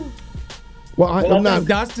too. Well, I'm not.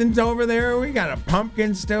 Dustin's over there. We got a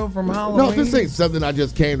pumpkin still from Halloween. No, this ain't something I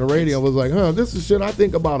just came to radio and was like, this is shit I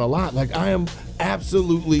think about a lot. Like, I am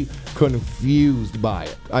absolutely confused by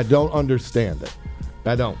it. I don't understand it.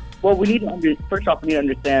 I don't. Well, first off, we need to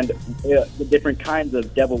understand the different kinds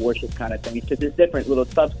of devil worship kind of things, because there's different little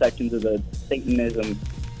subsections of the Satanism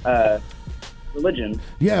religion.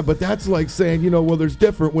 Yeah, but that's like saying, there's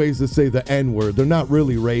different ways to say the N-word. They're not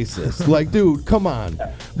really racist. Like, dude, come on.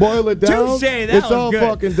 Boil it down. It's all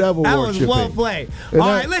fucking devil worship. That was well played. All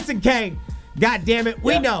right, listen, Kane. God damn it.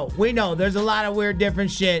 We know. There's a lot of weird different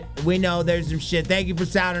shit. We know there's some shit. Thank you for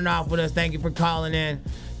sounding off with us. Thank you for calling in.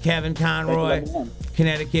 Kevin Conroy,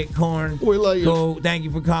 Connecticut Corn. We love you. Cool. Thank you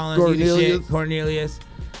for calling. Cornelius.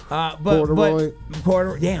 Corduroy.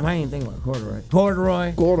 Damn, I ain't thinking about corduroy.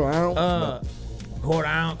 Quarter ounce.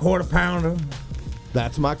 Quarter pounder.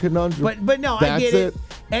 That's my conundrum. But no, I get it.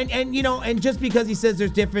 And just because he says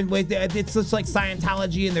there's different ways, it's just like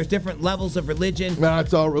Scientology and there's different levels of religion. Nah,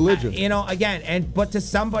 it's all religion. But to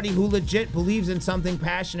somebody who legit believes in something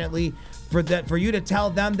passionately, for you to tell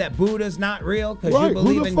them that Buddha's not real because Right. you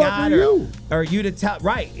believe Who the in fuck God, are you? or you to tell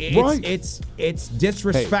it's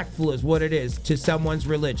disrespectful is what it is to someone's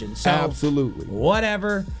religion. So Absolutely.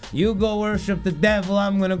 whatever, you go worship the devil,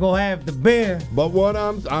 I'm gonna go have the beer. But what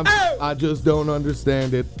I just don't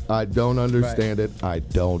understand it. I don't understand it. I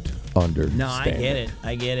don't understand. No,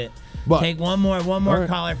 I get it. But- Take one more right.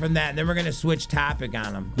 caller from that, and then we're gonna switch topic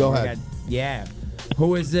on them. Go ahead. Yeah.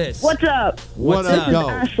 Who is this? What's up? What's What up? up, go?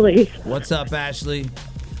 Ashley. What's up, Ashley?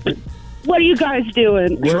 What are you guys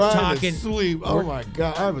doing? We're Trying talking. to sleep. Oh my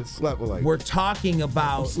God, I haven't slept with like. We're talking I'm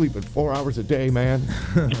about sleeping 4 hours a day, man.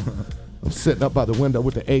 I'm sitting up by the window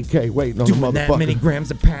with the AK waiting on the doing that many motherfucker.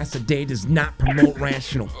 grams of pass a day does not promote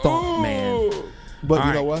rational thought, man. But All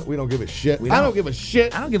you know right. what? We don't give a shit. We I don't. don't give a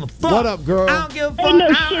shit. I don't give a fuck. What up, girl? I don't give a fuck. Ain't no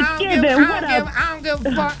I shit don't given. give- What up? I don't give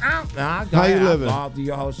a fuck. Nah, go How you ahead. living? I'll do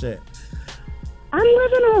your whole shit. I'm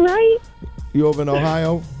living all right. You over in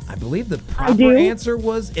Ohio? I believe the do. proper answer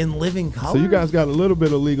was in living color. So you guys got a little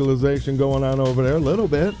bit of legalization going on over there, a little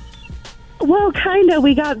bit. Well, kind of.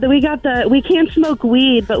 We can't smoke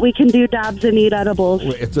weed, but we can do dabs and eat edibles.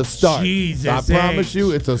 It's a start. Jesus I promise H.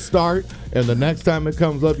 you, it's a start. And the next time it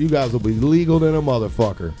comes up, you guys will be legal than a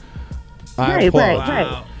motherfucker. I Right, applaud. right.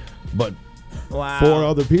 Wow. But Wow. 4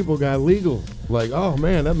 other people got legal. Like, oh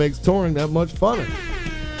man, that makes touring that much funner.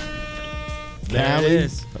 There it Cali,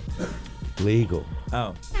 is. legal,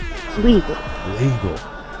 Oh. Legal. legal.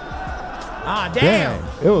 Ah, damn.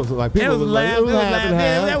 It was like people It was was like, loud. it was half and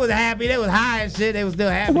half. That was happy. That was high as shit. They was still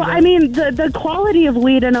happy. Well, though. I mean, the quality of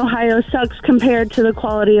weed in Ohio sucks compared to the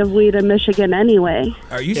quality of weed in Michigan anyway.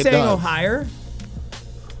 Are you It saying does. Ohio?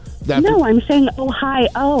 That's No, I'm saying Ohio.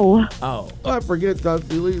 Oh, I forget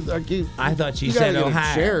Dusty Lee. I thought you you said gotta get a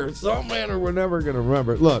Ohio. chair. Some manner we're never gonna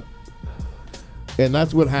remember. Look, and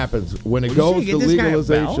that's what happens when it Well, you goes should to get this guy a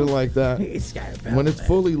legalization belt. like that. It's got a belt When it's there.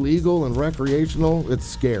 fully legal and recreational, it's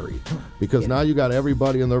scary because now you got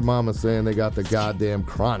everybody and their mama saying they got the goddamn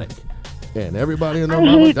chronic, and everybody and their I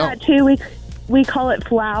mama hate don't. that too. We call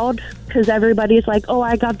it loud because everybody's like, "Oh,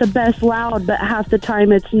 I got the best loud," but half the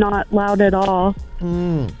time it's not loud at all.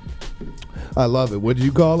 I love it. What did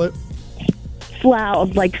you call it?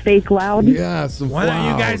 Loud, like fake loud. Yeah, some. Why don't you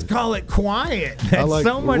loud. guys call it quiet? I That's like,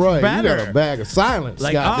 so much right. better. You got a bag of silence.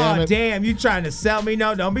 Like, God oh, it. damn, you trying to sell me?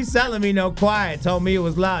 No, don't be selling me no quiet. Told me it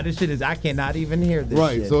was loud. This shit is, I cannot even hear this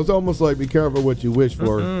Right, shit. so it's almost like be careful what you wish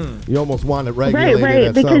for. You almost want it regulated Right,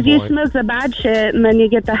 at because some you point. smoke the bad shit and then you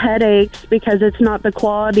get the headaches because it's not the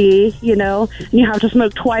quality, and you have to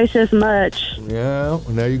smoke twice as much. Yeah,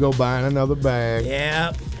 and there you go buying another bag.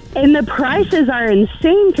 yeah. And the prices are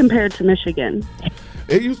insane compared to Michigan.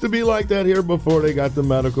 It used to be like that here before they got the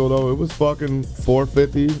medical though. It was fucking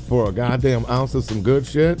 $4.50 for a goddamn ounce of some good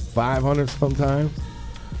shit, $500 sometimes.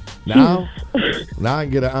 Now I can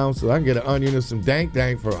get an ounce. I can get an onion and some dank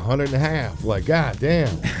for $150. Like, goddamn,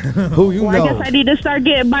 who you Well, know? I guess I need to start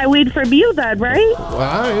getting my weed from you then, right? Well,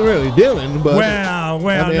 I ain't really dealing, but Well,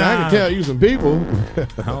 I mean, I nah. can tell you some people.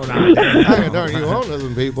 Hold on. I can turn you on to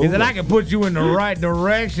some people. He said, I can put you in the right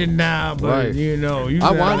direction now, but, Right. you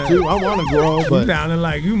I want to grow, You but sounding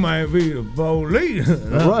like you might be the police.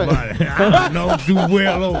 Right. I don't know too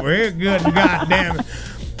well over here. Good goddamn it.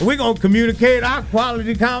 We're going to communicate our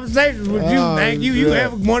quality conversations with you. Oh, Thank you. You shit.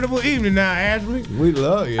 have a wonderful evening now, Ashley. we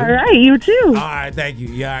love you. All right, you too. All right, thank you.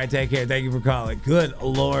 Yeah, all right, take care. Thank you for calling. Good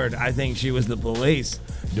Lord, I think she was the police.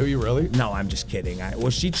 Do you really? No, I'm just kidding.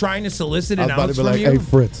 Was she trying to solicit I an was about ounce to be from like, you? hey,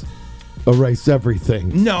 Fritz, erase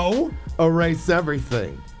everything. No. Erase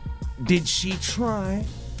everything. Did she try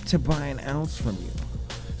to buy an ounce from you?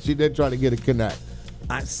 She did try to get a connect.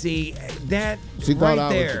 I see that She thought right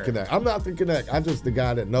I there. was the connect. I'm not the connect. I'm just the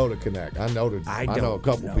guy that know the connect. I know I know a don't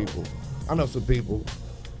couple know. people. I know some people.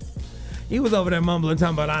 He was over there mumbling,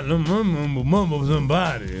 talking about I mumble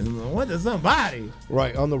somebody. What is somebody?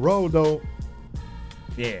 Right. On the road, though,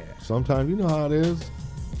 Yeah. sometimes you know how it is.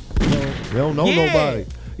 You don't know Yeah. nobody.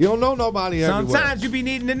 You don't know nobody everywhere. Sometimes you be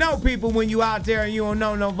needing to know people when you out there and you don't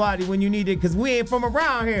know nobody when you need it because we ain't from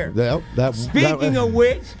around here. Speaking of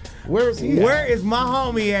which, where's he at? where is my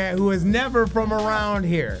homie at who is never from around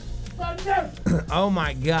here? Oh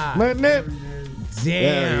my God. Man, Nip.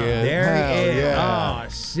 Damn. There Hell he is. yeah. Oh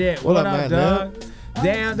shit. What What, up, up, man, dog?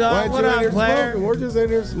 Damn, Why dog. ain't What you in up, here player? smoking? We're just in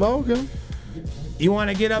here smoking. You want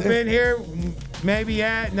to get up in here? Maybe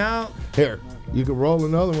no. Here, you can roll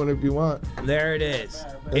another one if you want. There it is.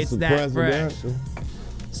 That's It's some that fresh. presidential.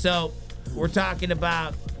 So, we're talking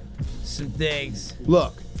about some things.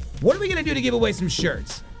 Look, What are we gonna do to give away some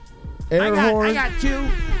shirts? air horn. I got two.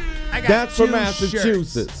 That's for two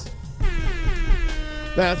Massachusetts. shirts.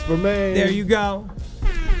 That's for Maine. There you go.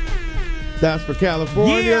 That's for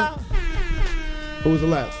California. Yeah. Who was the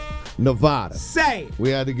last? Nevada. Say it. We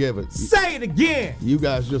had to give it. Say it again. You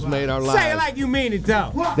guys just made our lives Say it like you mean it,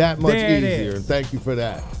 though. that much There it easier. is. And thank you for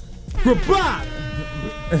that. Granada.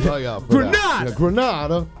 Oh, yeah, for Granada. that. Yeah,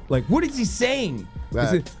 Granada. Like, what is he saying? Right.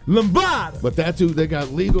 Is it Lombarda? But that too, they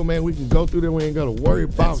got legal, man. We can go through there. We ain't got to worry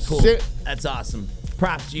about That's cool. shit. That's awesome.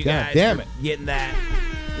 Props to you God guys damn for it. getting that.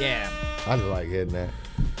 Yeah. I just like hitting that.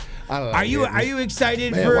 Are you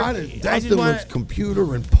excited Man, for? why does I Dustin just wanna- looks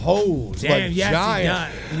computer and pose Damn, like yes,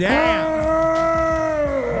 giant? he does.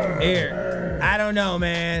 Damn. Here, I don't know,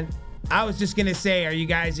 man. I was just gonna say, are you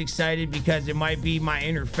guys excited because it might be my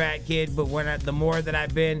inner fat kid? But the more that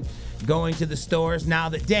I've been going to the stores, now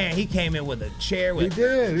that Dan, he came in with a chair He with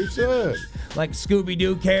did. He should. like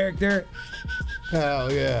Scooby-Doo character. Hell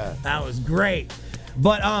yeah. That was great.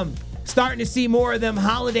 But starting to see more of them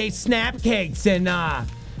holiday snap cakes and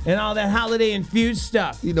all that holiday infused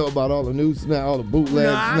stuff. You know about all the news now, all the bootleg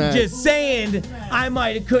No, I'm snacks. just saying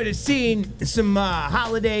I could have seen some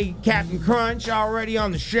holiday Captain Crunch already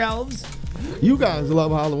on the shelves. You guys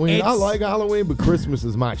love Halloween. I It's- like Halloween, but Christmas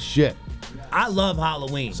is my shit. I love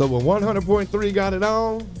Halloween. So when 100.3 got it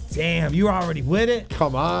on, Damn, you already with it?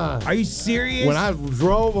 come on. Are you serious? When I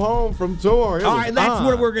drove home from tour, it all was right, that's on.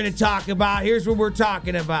 what we're going to talk about. Here's what we're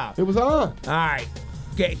talking about. It was on. All right.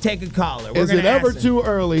 Okay, take a caller. We're Is it gonna ever ask him. too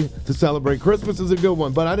early to celebrate? Christmas is a good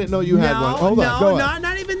one, but I didn't know you had one. Hold on, go ahead.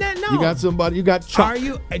 not even that. No. You got somebody. You got Chuck. Are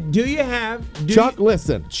you? Do you have Chuck,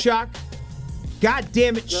 listen. Chuck? God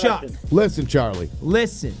damn it, Chuck! Listen, Charlie.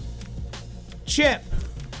 Listen, Chip.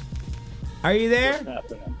 Are you there?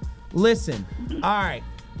 Listen. All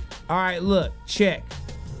right. Look, check.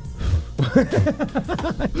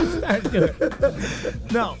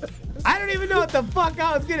 No, I don't even know what the fuck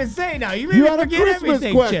I was gonna say now. You made You me had a forget Christmas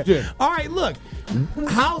everything, question. Chip. All right, look.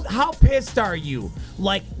 How pissed are you?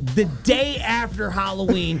 Like the day after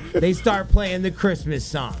Halloween, they start playing the Christmas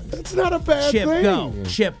songs. It's not a bad Chip, thing. go.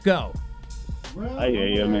 Chip, go. I hear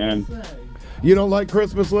you, man. You don't like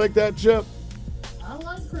Christmas like that, Chip?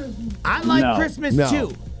 I like No. Christmas No.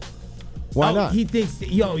 too. Why Oh, not? he thinks.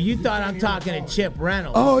 Yo, you thought I'm talking to Chip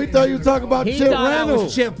Reynolds. Oh, he thought you were talking about He Chip thought I was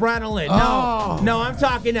Reynolds. Chip Reynolds. Oh. No, I'm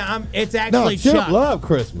talking to. It's No, actually Chip Chuck. love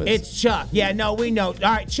Christmas. It's Chuck. Yeah, no, we know. All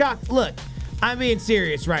right, Chuck. Look, I'm being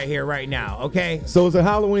serious right here, right now. Okay. So is it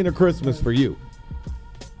Halloween or Christmas for you?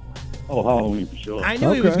 Oh, Halloween for sure. I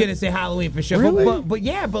knew he was Okay. gonna say Halloween for sure. Really? But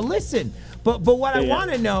yeah, but listen. But what I Yeah.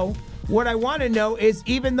 want to know, is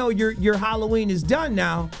even though your Halloween is done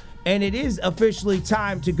now. And it is officially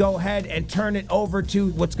time to go ahead and turn it over to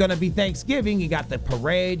what's going to be Thanksgiving. You got the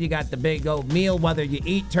parade, you got the big old meal, whether you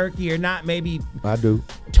eat turkey or not, maybe I do.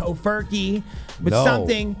 tofurkey, but No.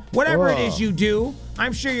 something, whatever it is Ugh. you do,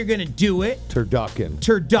 I'm sure you're going to do it. Turducken.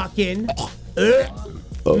 Turducken.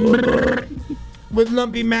 With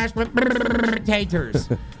lumpy mashed potatoes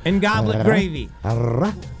and goblet gravy.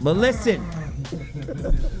 But listen,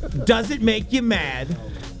 does it make you mad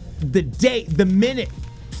the minute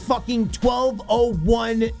fucking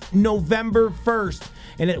 12:01 November 1st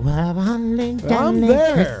and it will have I'm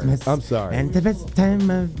there. Christmas I'm sorry. and the best time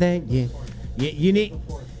of the year. You need,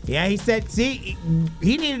 yeah, he said, see,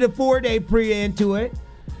 he needed a 4-day into it.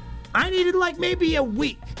 I needed like maybe a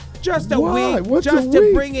week. Just a Why? week. What's a just to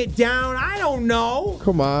week? bring it down. I don't know.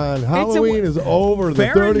 Come on. Halloween is over. The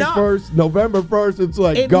Fair 31st, November 1st, it's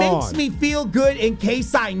like It gone. makes me feel good in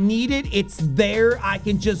case I need it. It's there. I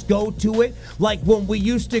can just go to it. Like when we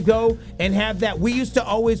used to go and have that. We used to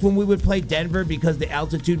always, when we would play Denver, because the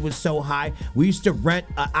altitude was so high, we used to rent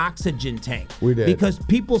an oxygen tank. We did. Because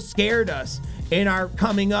people scared us in our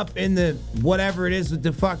coming up in the whatever it is that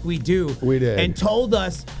the fuck we do. We did. And told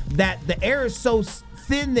us that the air is so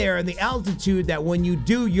thin there in the altitude that when you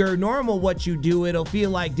do your normal what you do, it'll feel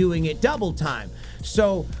like doing it double time.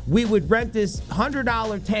 So we would rent this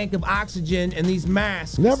 $100 tank of oxygen and these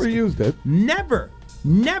masks. Never used it. Never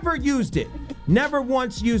used it. Never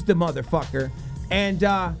once used the motherfucker. And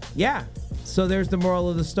yeah, so there's the moral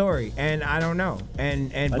of the story. And I don't know.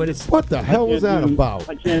 But it's What the hell was that about?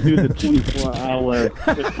 I can't do the 24-hour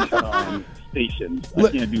Christmas stations. I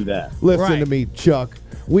can't do that. Listen Right. to me, Chuck.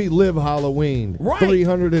 We live Halloween. Right.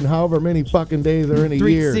 300 and however many fucking days are in a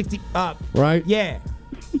year. 360 up. Right? Yeah.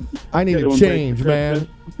 I need Yeah, a don't change, break man.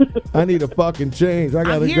 I need a fucking change. I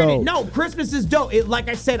gotta I'm hearing go. it. No, Christmas is dope. Like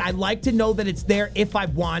I said, I like to know that it's there if I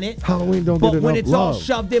want it. Halloween don't But get when enough it's all love.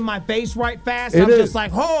 shoved in my face right fast, It I'm is. just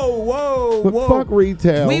like, whoa. But fuck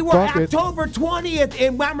retail. We were Fuck it. October 20th,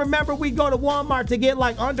 and I remember we go to Walmart to get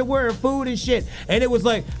like underwear and food and shit, and it was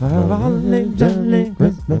like, It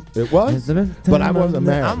was, but I wasn't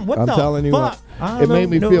mad. What I'm the telling you fuck? what. It made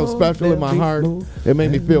me feel special in my heart. It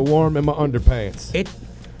made me feel warm in my underpants. It.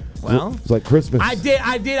 Well, it's like Christmas. I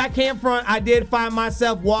can't front. I did find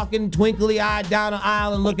myself walking twinkly-eyed down the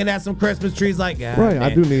aisle and looking at some Christmas trees like, God, right, man,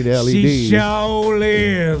 I do need LEDs. She sure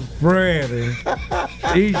live pretty.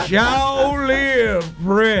 She sure live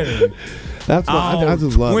pretty. That's what I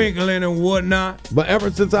just love it. Twinkling and whatnot. But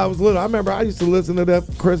ever since I was little, I remember I used to listen to that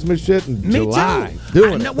Christmas shit in Me July. too.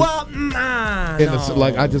 Doing it. Well,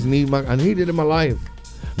 Like I just need I need it in my life.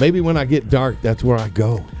 Maybe when I get dark, that's where I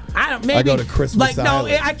go. I go to Christmas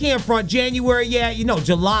Island. I can't front January. Yeah,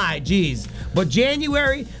 July. Geez, but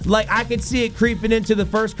January, like I could see it creeping into the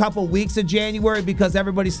first couple weeks of January because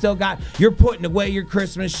everybody's still you're putting away your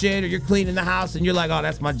Christmas shit or you're cleaning the house and you're like, oh,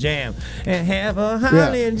 that's my jam. And have a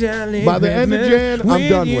holly and jolly. By the end of Jan, I'm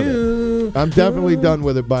done with it. I'm definitely Ooh. done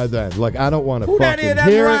with it by then. Like I don't want to Who that fucking is? That's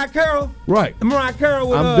hear Mariah it. Carol. Right. Mariah Carol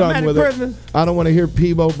with I'm done Magic with Christmas. it. I don't want to hear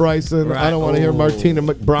Peebo Bryson. Right. I don't want to hear Oh. Martina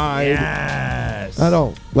McBride. Yes. I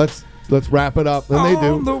don't. Let's wrap it up. And they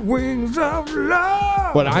do. On the wings of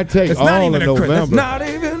love. But I take It's all not of even November. It's not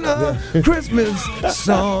even a Christmas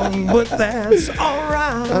song, but that's all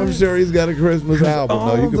right. I'm sure he's got a Christmas album.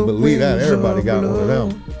 No, you can believe that. Everybody got one of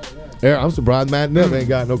them. Yeah, I'm surprised Matt Nip ain't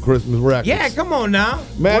got no Christmas records. Yeah, come on now.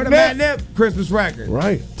 Matt Where the Matt Nip Christmas record?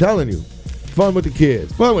 Right. Telling you. Fun with the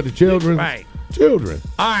kids. Fun with the children. Right. Children.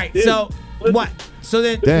 All right, Dude, so listen. what? So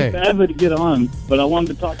then, Dang. Sadly to get on, but I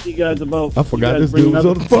wanted to talk to you guys about. I forgot you guys this dude bringing was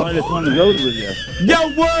up on the phone. artists on the road with you.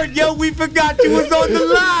 yo, we forgot you was on the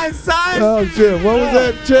line, son. Oh, shit. What was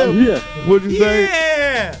that, Chip? Yeah. What'd you say?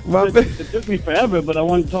 Yeah. My It took me forever, but I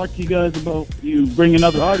wanted to talk to you guys about you bringing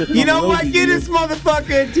other artists. You on the know road what? with Get you. this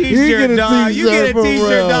motherfucker a You t-shirt, get a dog. You get a t-shirt for t-shirt,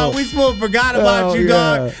 real. dog. We supposed to forgot about Oh, you,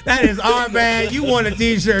 yeah. dog. That is our bad. You want a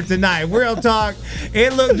t-shirt tonight. Real talk.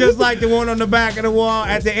 It looked just like the one on the back of the wall.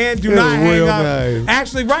 At the end, do It's not hang real up. nice.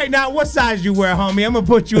 Actually, right now, what size you wear, homie? I'm going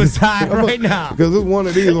to put you aside right now. Because there's one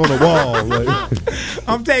of these on the wall. Like,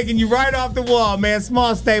 I'm taking you right off the wall, man.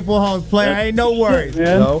 Small staple homes, player. Ain't no worries.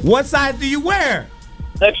 Man. No. What size do you wear?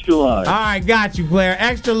 Extra large. All right, got you, player.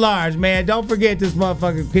 Extra large, man. Don't forget this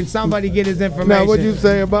motherfucker. Can somebody get his information? now, what'd you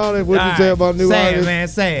say about it? What'd you say about new say artists? it, man.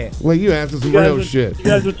 Say it. Well, you answer some You guys real were- shit. You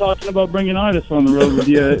guys were talking about bringing artists on the road with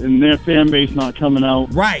you and their fan base not coming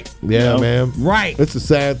out. Right. Yeah, know? man. Right. It's a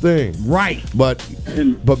sad thing. Right. But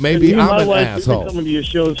And, maybe and me and I'm my an wife, we've been asshole. coming to your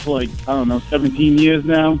shows for like, I don't know, 17 years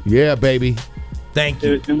now. Yeah, baby. Thank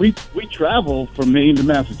you. And we travel from Maine to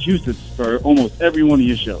Massachusetts for almost every one of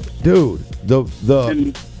your shows. Dude,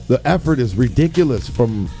 And the effort is ridiculous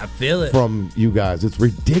from I feel it. you guys. It's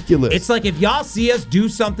ridiculous. It's like if y'all see us do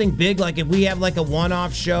something big, like if we have like a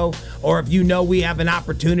one-off show, or if we have an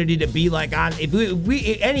opportunity to be like on, if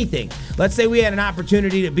we anything. Let's say we had an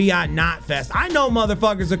opportunity to be on Knotfest. I know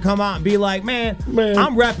motherfuckers will come out and be like, man,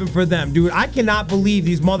 I'm repping for them, dude. I cannot believe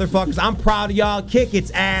these motherfuckers. I'm proud of y'all. Kick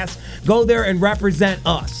its ass. Go there and represent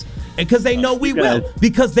us. Because they know we will.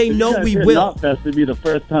 Because they know we will. Knotfest would be the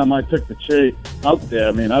first time I took the chick out there.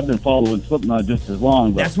 I mean, I've been following Slipknot just as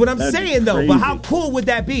long. But That's what I'm that'd be saying, though. crazy. But how cool would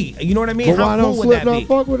that be? You know what I mean? but How why cool don't would that Slipknot be?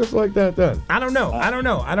 fuck with us like that then? I don't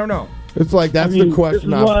know. It's like that's I mean, the question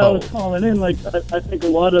this I is why I was pose. calling in. Like, I think a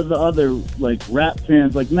lot of the other like rap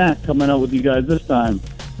fans, like Matt, coming out with you guys this time.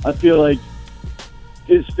 I feel like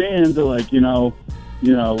his fans are like,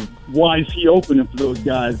 why is he opening for those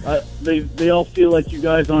guys? They all feel like you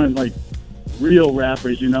guys aren't like real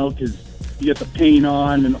rappers, because you get the paint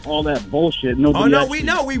on and all that bullshit. Nobody Oh no,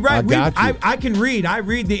 actually- we read. I got you. I can read. I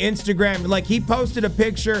read the Instagram. Like he posted a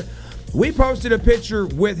picture. We posted a picture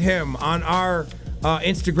with him on our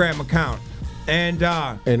Instagram account, and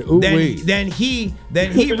ooh-wee. then he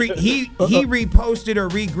reposted or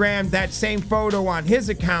regrammed that same photo on his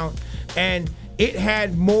account, and it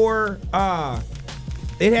had more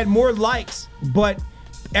likes, but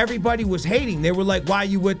everybody was hating. They were like, why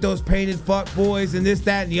you with those painted fuck boys and this,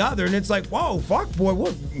 that, and the other? And it's like, whoa, fuck boy,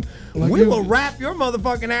 what? We will wrap your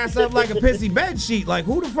motherfucking ass up like a pissy bed sheet. Like,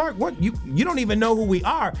 who the fuck? What? You don't even know who we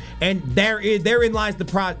are. And therein lies the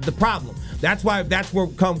problem. That's where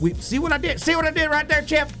we see what I did. See what I did right there,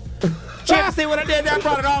 Chip? Chip, see what I did there? I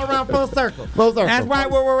brought it all around full circle. Full circle. That's right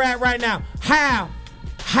where we're at right now. How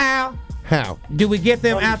How? do we get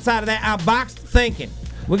them outside of that box thinking?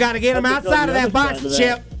 We got to get them outside of that box,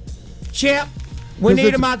 Chip. We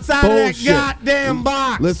need them outside of that goddamn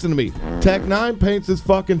box. Listen to me. Tech 9 paints his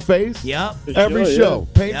fucking face. Yep. Every Sure, show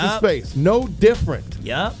paints Yep. his face. No different.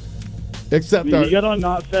 Yep. Except I mean, you got on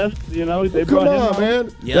Knotfest, they come brought him on,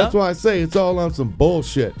 man. Yep. That's why I say it's all on some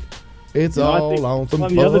bullshit. It's I all think on some on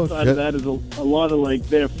the bullshit. other side of that is a lot of like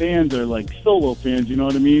their fans are like solo fans. You know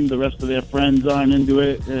what I mean? The rest of their friends aren't into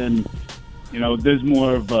it, and there's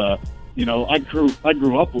more of a you know, I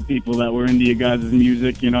grew up with people that were into you guys'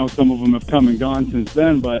 music. You know, some of them have come and gone since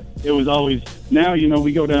then, but it was always, now, you know,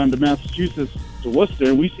 we go down to Massachusetts, to Worcester,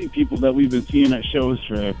 and we see people that we've been seeing at shows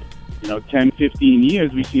for, you know, 10, 15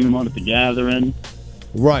 years. We've seen them out at the Gathering.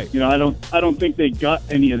 Right. You know, I don't think they got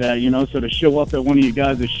any of that, you know, so to show up at one of you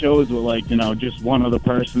guys' shows with, like, you know, just one other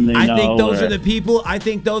person they know. I think those are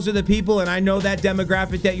the people, and I know that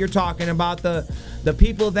demographic that you're talking about, the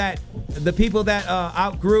people that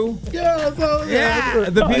outgrew. Yeah,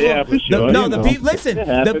 the people. for sure, listen,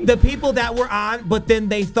 the people that were on, but then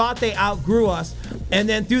they thought they outgrew us, and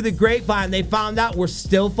then through the grapevine they found out we're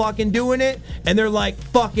still fucking doing it, and they're like,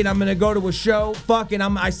 "Fuck it, I'm gonna go to a show. Fuck it,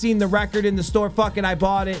 I seen the record in the store. Fuck it, I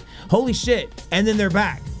bought it. Holy shit!" And then they're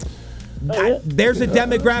back. There's a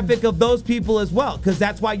demographic of those people as well, because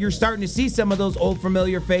that's why you're starting to see some of those old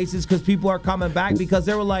familiar faces, because people are coming back because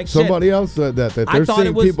they were like, shit. Somebody else said that they're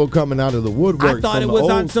seeing people coming out of the woodwork. I thought from it was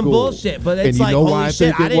the on old some school. bullshit, but it's like, holy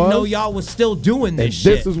shit, I didn't know y'all was still doing this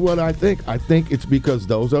shit. This is what I think. I think it's because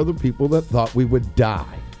those are the people that thought we would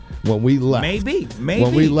die when we left. Maybe.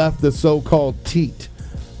 When we left the so-called teat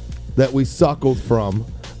that we suckled from,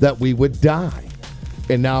 that we would die.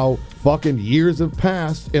 And now fucking years have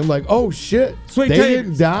passed, and like, oh shit, Sweet they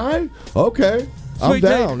taters. didn't die? Okay, I'm Sweet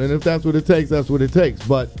down. taters. And if that's what it takes, that's what it takes.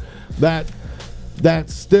 But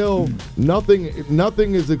that's still nothing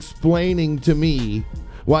is explaining to me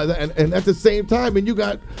why that, and at the same time, and you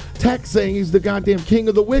got Tech saying he's the goddamn king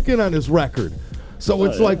of the Wicked on his record. So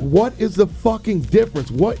it's like, what is the fucking difference?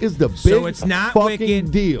 What is the big So it's not fucking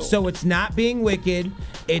wicked. deal? So it's not being wicked.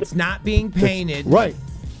 It's not being painted. Right.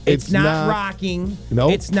 It's not rocking.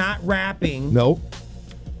 Nope. It's not rapping. Nope.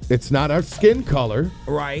 It's not our skin color.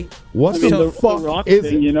 Right. What I mean, the the fuck rock is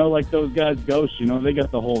thing, it? you know, like those guys Ghost, you know, they got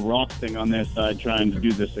the whole rock thing on their side trying to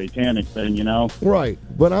do the satanic thing, you know. Right.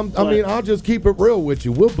 But I mean, I'll just keep it real with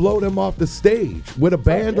you. We'll blow them off the stage with a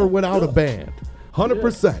band or without a band.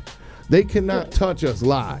 100%. They cannot touch us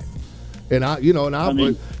live. And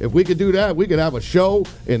if we could do that, we could have a show,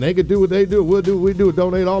 and they could do what they do. We'll do what we do.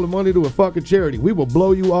 Donate all the money to a fucking charity. We will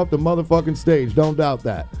blow you off the motherfucking stage. Don't doubt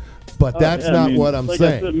that. But that's not what I'm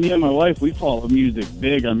saying. I said, me and my wife, we follow music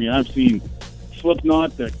big. I mean, I've seen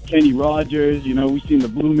Slipknot, the Kenny Rogers. You know, we've seen the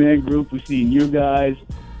Blue Man Group. We've seen you guys.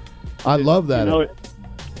 I love that. You know,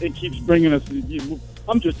 it keeps bringing us.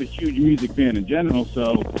 I'm just a huge music fan in general,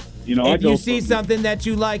 so. You know, if you see something that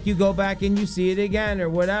you like, you go back and you see it again or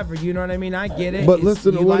whatever. You know what I mean? I get it. But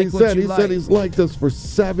listen to what he said. He said he's liked us for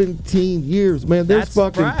 17 years. Man, there's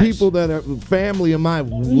fucking people that are family in my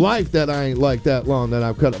life that I ain't like that long that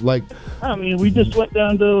I've cut up. Like, I mean, we just went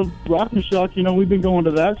down to Rock and Shock. You know, we've been going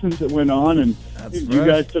to that since it went on. And you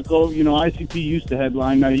guys took over. You know, ICP used to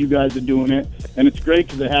headline. Now you guys are doing it. And it's great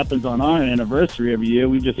because it happens on our anniversary every year.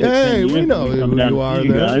 We just hey, we know who you are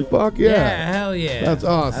there. Fuck yeah. Yeah, hell yeah. That's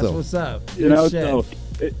awesome. That's what's up. You know, so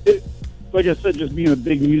like I said, just being a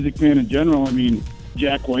big music fan in general, I mean,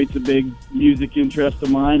 Jack White's a big music interest of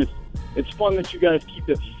mine. It's fun that you guys keep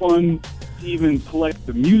it fun to even collect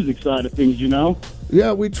the music side of things, you know?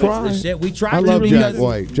 Yeah, we try. That's the shit. We try. I love Jack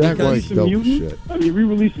White. Jack White's dope shit. I mean,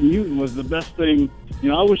 re-releasing Mutant was the best thing. You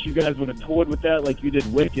know, I wish you guys would have toured with that like you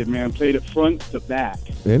did Wicked, man. Played it front to back.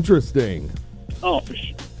 Interesting. Oh, for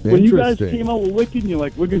sure. When you guys came out with Wicked, and you're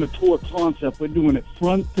like, we're going to tour Concept. We're doing it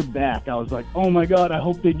front to back. I was like, oh, my God, I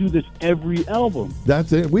hope they do this every album.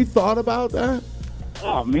 That's it. We thought about that.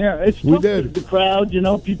 Oh, man. It's tough to the crowd, you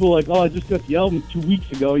know. People are like, oh, I just got the album 2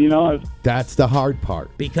 weeks ago, you know. That's the hard part.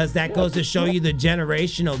 Because that goes to show you the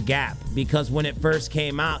generational gap. Because when it first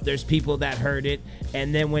came out, there's people that heard it.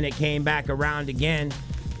 And then when it came back around again,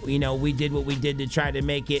 you know, we did what we did to try to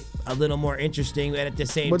make it a little more interesting, but at the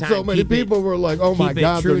same time, but so many people were like, "Oh my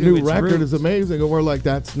God, the new record is amazing," and we're like,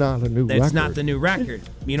 "That's not a new record. That's not the new record."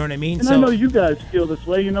 You know what I mean? And I know you guys feel this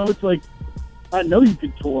way. You know, it's like I know you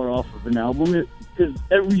could tour off of an album because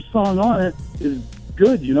every song on it is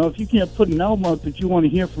good. You know, if you can't put an album out that you want to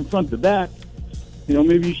hear from front to back, you know,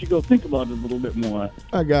 maybe you should go think about it a little bit more.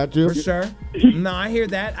 I got you. For sure. No, I hear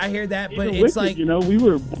that. But it's Wicked, like, you know, we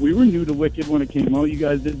were new to Wicked when it came out. You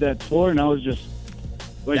guys did that tour, and I was just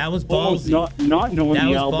like, that was ballsy. Not knowing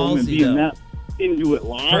the album and being that into it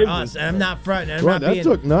live for us. And I'm not fronting. That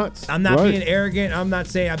took nuts. I'm not being arrogant. I'm not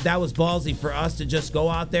saying that was ballsy for us to just go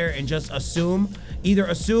out there and just either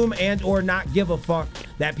assume and or not give a fuck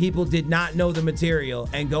that people did not know the material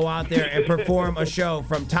and go out there and perform a show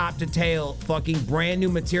from top to tail, fucking brand new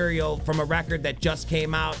material from a record that just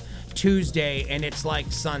came out Tuesday and it's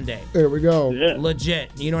like Sunday. There we go. Yeah.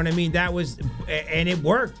 Legit. You know what I mean? That was, and it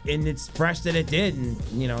worked, and it's fresh that it did, and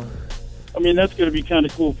you know. I mean, that's going to be kind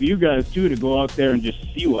of cool for you guys, too, to go out there and just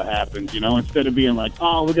see what happens, instead of being like,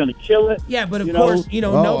 oh, we're going to kill it. Yeah, but of course,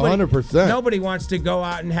 nobody, 100%. Nobody wants to go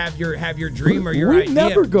out and have your dream or your we idea. We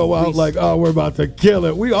never go out like, oh, we're about to kill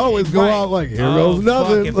it. We always go out like, here goes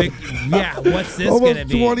nothing. What's this going to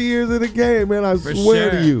be? Almost 20 years in the game, man. I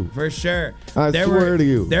swear to you. For sure. I swear to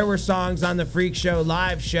you. There were songs on the Freak Show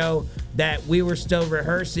live show that we were still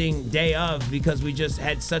rehearsing day of because we just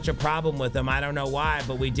had such a problem with them. I don't know why,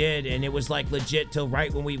 but we did, and it was like legit till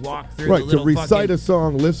right when we walked through the little to recite a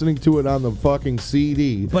song, listening to it on the fucking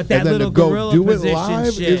CD, but that and then little to go gorilla do it position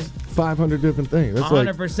live shit. is 500 different things. That's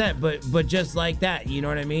 100%, but just like that, you know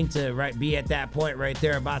what I mean? To be at that point right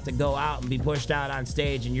there, about to go out and be pushed out on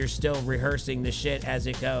stage, and you're still rehearsing the shit as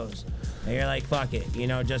it goes. And you're like, fuck it,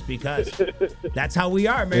 just because. That's how we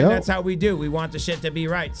are, man. Yep. That's how we do. We want the shit to be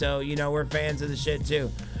right. So, we're fans of the shit,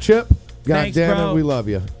 too. Chip, Thanks, God damn bro. it, we love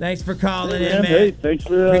you. Thanks for calling in, man. Hey, thanks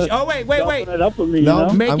for wait. it up with me, No,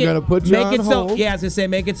 I'm going to put you on hold. So, yeah, I was going to say,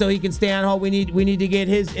 make it so he can stay on hold. We need to get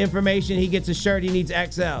his information. He gets a shirt. He needs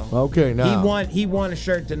XL. Okay, now. He won a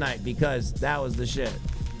shirt tonight because that was the shit.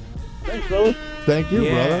 Thanks, fellas. Thank you,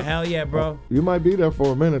 brother. Hell yeah, bro. You might be there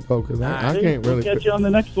for a minute, though, because I can't really. We'll catch you on the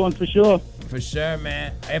next one for sure. For sure,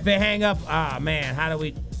 man. If it hang up, man, how do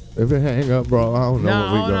we... If it hang up, bro, I don't know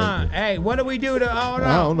what we're going to do. Hey, what do we do to... I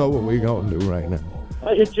don't know what we're going to do right now.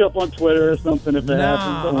 I'll hit you up on Twitter or something if it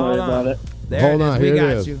happens. Don't worry about it. Hold on, we here got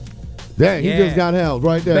it is. you. Dang, he just got held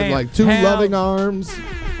right there. Bam. Like two Held. loving arms.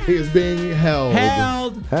 He is being held.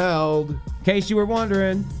 Held. In case you were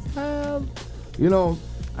wondering. Held.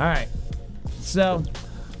 All right. So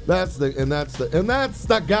that's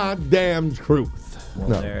the goddamn truth.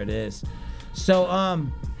 Well, there it is. So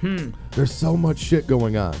there's so much shit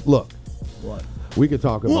going on. Look. What? We could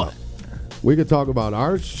talk about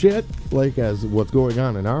our shit, like as what's going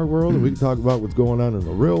on in our world, and we can talk about what's going on in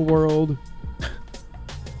the real world.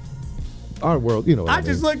 Our world, what I mean.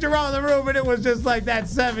 just looked around the room and it was just like that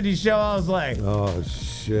 70s show. I was like, oh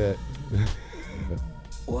shit.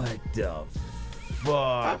 What the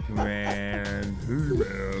fuck, man?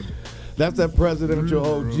 That's that presidential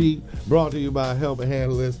OG brought to you by Helping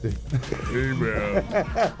Hand Holistic. Hey,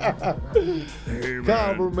 man.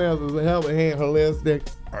 Compliments of Helping Hand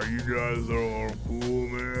Holistic. Are you guys all cool,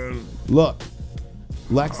 man? Look,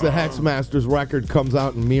 Lex the Hexmaster's record comes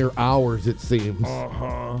out in mere hours, it seems.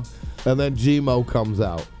 And then Gmo comes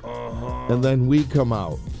out. And then we come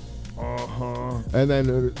out. And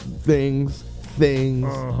then things.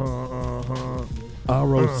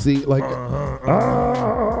 ROC, like,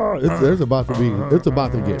 it's about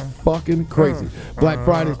to get fucking crazy. Black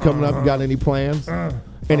Friday's coming up. You got any plans?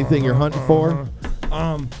 Anything you're hunting for?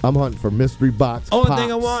 I'm hunting for mystery box. Only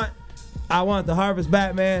thing I want the Harvest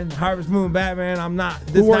Moon Batman. I'm not.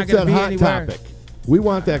 This Who wants not gonna that be hot anywhere. topic? We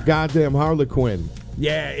want that goddamn Harlequin.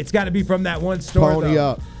 Yeah, it's got to be from that one store. Pony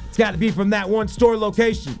though. up. It's got to be from that one store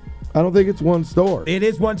location. I don't think it's one store. It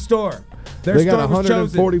is one store. Their they got store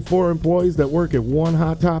was 144 employees that work at one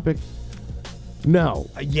Hot Topic. No.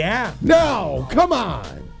 Yeah. No. Come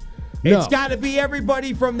on. No. It's got to be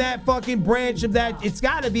everybody from that fucking branch of that. It's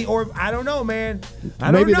got to be, or I don't know, man.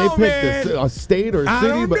 Maybe they picked a state or a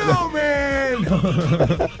city. I don't know, man.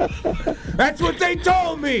 That's what they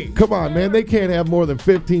told me. Come on, man. They can't have more than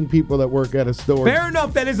 15 people that work at a store. Fair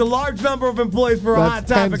enough. That is a large number of employees for a Hot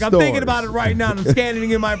Topic. I'm thinking about it right now, and I'm scanning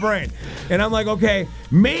it in my brain. And I'm like, okay,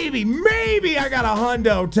 maybe I got a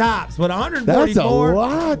hundo tops, but 144. That's a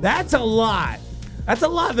lot. That's a lot. That's a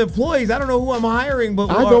lot of employees. I don't know who I'm hiring,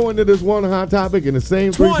 but I go into this one Hot Topic and the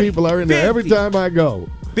same 20, three people are in there every time I go.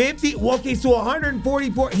 50. Well, okay, so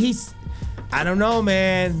 144. I don't know,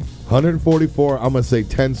 man. 144. I'm gonna say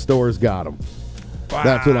 10 stores got them. Wow.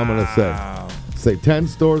 That's what I'm gonna say. Say 10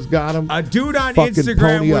 stores got them. A dude on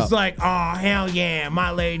Instagram was like, "Oh hell yeah, my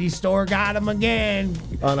lady's store got him again."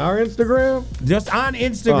 On our Instagram? Just on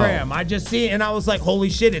Instagram. I just see it and I was like, "Holy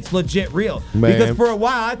shit, it's legit real." Man. Because for a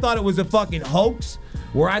while I thought it was a fucking hoax.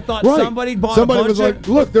 Where I thought somebody bought a bunch was like,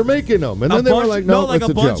 "Look, they're making them," and then they were like, "No, like it's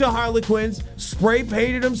a bunch joke. of Harlequins, spray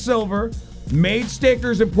painted them silver, made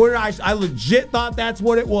stickers and put it. I legit thought that's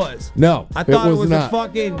what it was. No, I thought it was not. a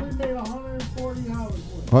fucking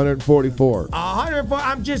 144. 104.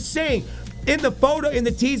 I'm just saying, in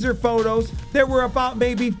the teaser photos, there were about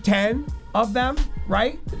maybe 10 of them,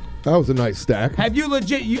 right? That was a nice stack. Have you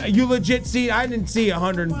legit seen? I didn't see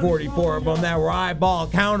 144 of them that were eyeball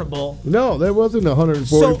countable. No, there wasn't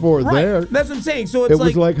 144 there. That's what I'm saying. So it's it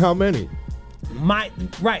was like how many? Right.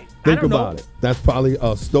 Think I don't about it. That's probably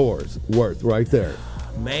a store's worth right there.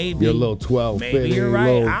 Maybe your little 12. Maybe you're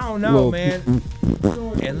right. I don't know, man.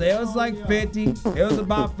 And it was like 50. It was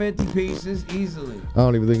about 50 pieces easily. I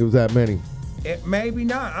don't even think it was that many. It maybe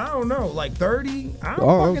not. I don't know. Like 30. I don't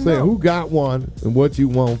All fucking I'm saying, know. who got one and what you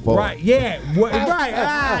want for? Right. Yeah.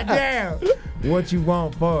 Right. Damn. What you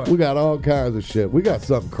want for? We got all kinds of shit. We got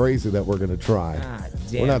something crazy that we're gonna try. God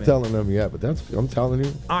damn We're not it. telling them yet, but I'm telling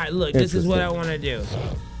you. All right, look, this is what I Interesting. want to do.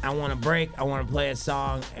 I want to break, I want to play a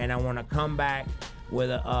song, and I want to come back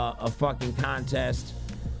with a fucking contest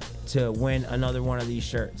to win another one of these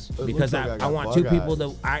shirts. It Because looks like I I got want two bug people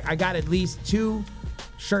eyes. to, I got at least 2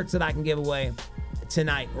 shirts that I can give away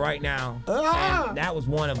tonight, right now. And that was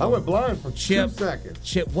one of I them. went blind for Chip, 2 seconds.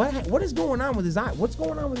 Chip, what is going on with his eye? What's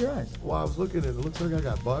going on with your eyes? Well, I was looking at it. It looks like I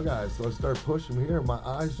got bug eyes, so I started pushing them here. My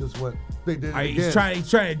eyes just went. They did it again. He's trying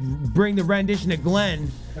to bring the rendition of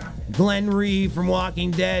Glenn Reed from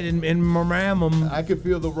Walking Dead and Memorandum. I could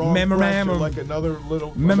feel the wrong Memorandum. pressure, like another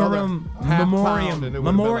little Memoriam. Memoriam.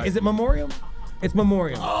 Memoriam. Is it Memoriam? It's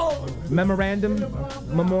Memoriam. Oh, Memorandum.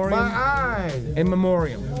 Memoriam. my eye. And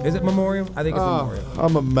Memoriam. Is it Memoriam? I think it's Memoriam.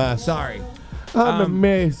 I'm a mess. Sorry. I'm a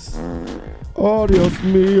mess. Oh, Dios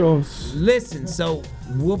míos. Listen, so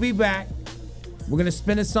we'll be back. We're gonna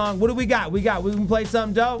spin a song. What do we got? We can play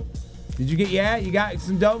something dope. Did you get? Yeah, you got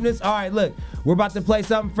some dopeness. All right, look, we're about to play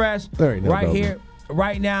something fresh There ain't no right dopeness. here,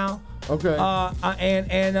 right now. Okay.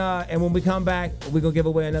 And when we come back, we're gonna give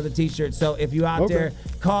away another T-shirt. So if you out Okay. there,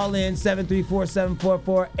 call in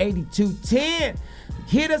 734-744-8210.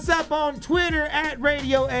 Hit us up on Twitter at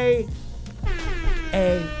Radio AF.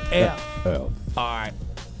 F. All right,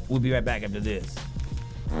 we'll be right back after this.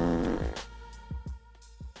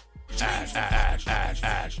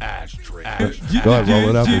 Go ahead, roll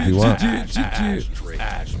it up if you want.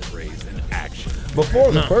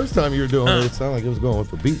 Before the first time you were doing it sounded like it was going with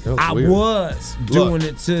the beat. That was I weird. was doing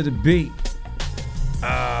it to the beat.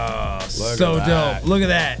 Oh, so at that. dope. Look at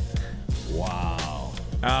that. Wow.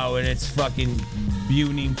 Oh, and it's fucking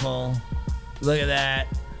beautiful. Look at that.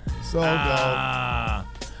 So dope.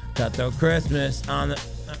 Cutthroat Christmas on the.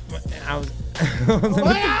 I was.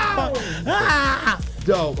 Wow.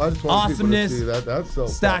 Dope. I just want people to Awesomeness. see that. That's so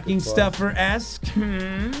Stocking fucking fun. stuffer-esque.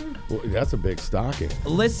 Well, that's a big stocking.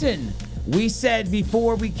 Listen, we said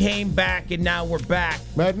before we came back, and now we're back,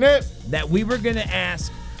 Magnet. that we were gonna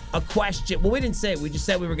ask a question. Well, we didn't say it. We just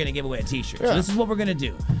said we were gonna give away a T-shirt. Yeah. So this is what we're gonna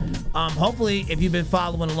do. Hopefully, if you've been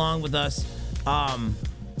following along with us,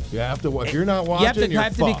 You have to. If you're not watching, you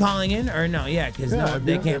have to you're be fucked. calling in, or no? Yeah, because Yeah, if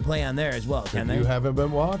they you- can't play on there as well, can If they? you haven't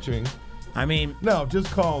been watching, I mean, no, just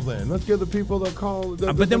call then. Let's give the people that call.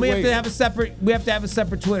 but then we have to have a separate. We have to have a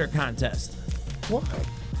separate Twitter contest Why?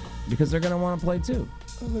 because they're gonna want to play too.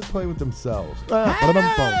 Well, they play with themselves. Oh!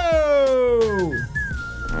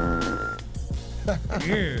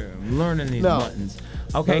 Yeah, I'm learning these No. buttons.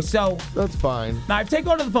 Okay, so That's fine. now take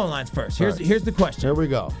go to the phone lines first. Here's All right. here's the question. Here we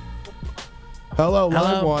go. Hello, line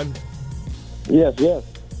Hello? one. Yes, yes.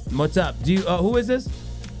 What's up? Do you? Who is this?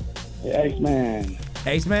 X Man.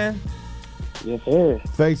 Ace Man? Yes, sir.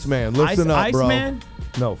 Face man, listen up, Ice bro. Man?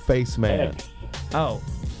 No, face man. X. Oh.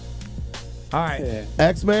 All right. Yeah.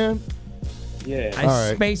 X man? Yeah. Ice All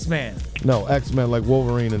right. Spaceman. No, X men like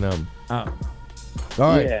Wolverine and them. Oh. All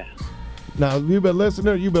right. Yeah. Now, you've been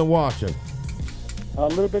listening or you've been watching? A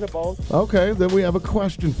little bit of both. Okay, then we have a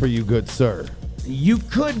question for you, good sir. You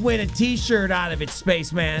could win a T-shirt out of it,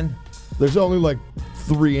 Spaceman. There's only like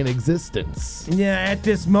 3 in existence Yeah, at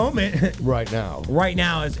this moment. right now. Right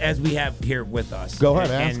now, as we have here with us. Go ahead,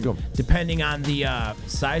 And- ask and 'em. Depending on the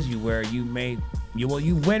size you wear, you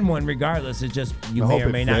win one regardless. It's just you I may hope or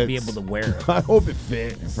it may not be fits. able to wear it I hope it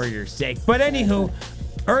fits. for your sake. But anywho,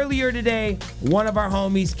 earlier today, one of our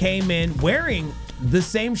homies came in wearing the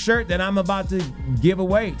same shirt that I'm about to give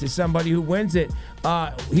away to somebody who wins it.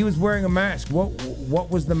 He was wearing a mask. What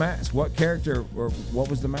was the mask? What character or what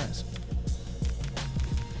was the mask?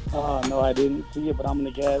 No, I didn't see it, but I'm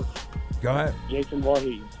gonna guess Go ahead. Jason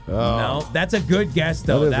Voorhees. No, that's a good guess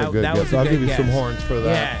though. That is a good was guess. a I'll good give you guess. some horns for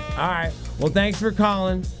that. Yeah. All right. Well, thanks for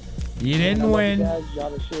calling. You didn't I love win. you guys. Y'all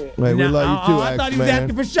the shit. Man, we No, love you too, I thought he was X-Man.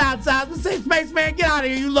 asking for shots out. Let's say, Spaceman, get out of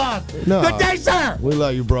here. You lost. No. Good day, sir. We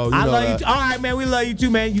love you, bro. You I know love that. you. Too. All right, man. We love you too,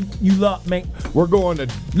 man. You love, man. We're going to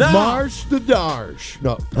No. Marsh the Darsh.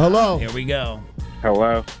 No. Hello. Here we go.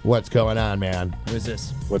 Hello, What's going on, man? Who's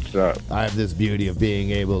this? what's up? I have this beauty of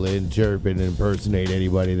being able to interpret and impersonate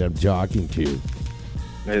anybody that I'm talking to.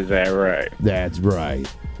 Is that right? That's right.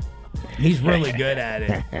 He's really good at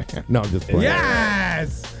it. No, I'm just playing.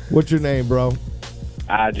 Yes. What's your name, bro?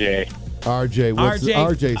 IJ. RJ. What's RJ?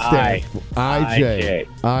 RJ stand for? IJ.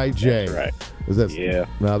 IJ. That's right. Is that, Yeah.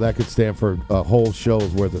 Now that could stand for a whole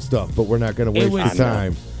show's worth of stuff, but we're not going to It waste was- the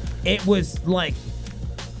time. It was like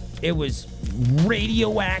It was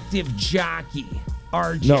radioactive jockey.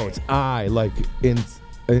 RJ. No, it's I, like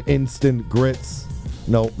instant grits.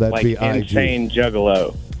 No, that'd Like be IG. insane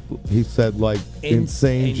juggalo. He said like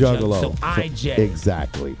insane juggalo. So IJ.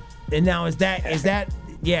 Exactly. And now is that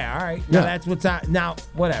yeah, all right. Now that's what's on. Now,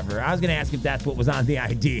 whatever. I was going to ask if that's what was on the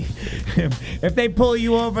ID. If they pull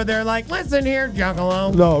you over, they're like, listen here,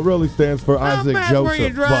 Juggalo. No, it really stands for How Isaac fast Joseph. were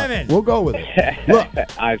you driving? But we'll go with it. Look,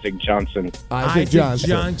 Isaac Johnson. Isaac Johnson.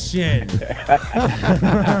 Junction.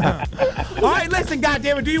 All right, listen,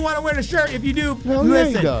 goddammit. Do you want to wear the shirt? If you do, Hell yeah,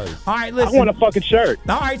 listen. he does. All right, I listen. want a fucking shirt.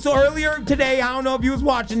 All right, so earlier today, I don't know if you was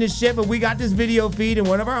watching this shit, but we got this video feed, and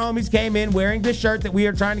one of our homies came in wearing this shirt that we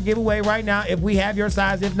are trying to give away right now. If we have your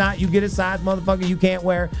size, if not, you get a size, motherfucker, you can't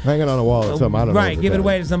wear. Hanging on a wall or something. I don't know. Right, give it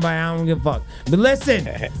away to somebody. I don't give a fuck. But listen,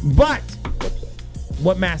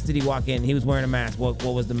 what mask did he walk in? He was wearing a mask. What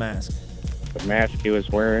was the mask? The mask he was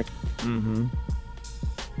wearing. Mm-hmm.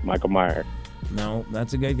 Michael Myers. No,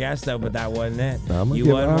 that's a good guess though, but that wasn't it. I'll You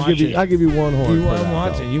wasn't watching. I'll give you one horn. You for wasn't that,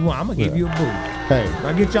 watching. though. I'm gonna give you a boot. Hey,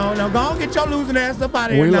 Now get y'all now. Go on, get y'all losing ass up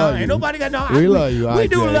out of here We now. love Ain't you. nobody got no. We love you, We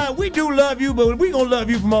IJ. do love you, but we gonna love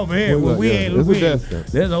you from over here. We Where love- we yeah, ain't. there's a we ain't-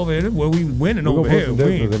 distance. There's over here where we winning we're over gonna put here. some We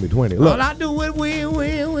distance ain't- in between it. All Look, I do is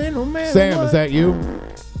win, no matter Sam, what. is that you?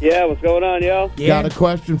 Yeah, what's going on, yo? Yeah. Got a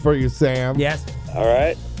question for you, Sam. Yes. All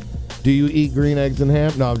right. Do you eat green eggs and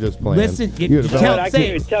ham? No, I'm just playing. Listen, You're the tell- best. I say can't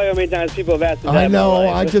it. even tell you how many times people have asked me that. I in my know.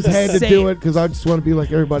 life. I just had to Say do it. it because I just want to be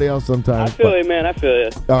like everybody else I sometimes. feel but- you, man. I feel you.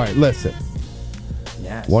 All right, listen.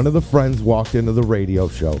 Yes. One of the friends walked into the radio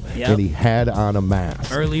show Yep. and he had on a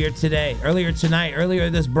mask. Earlier tonight, earlier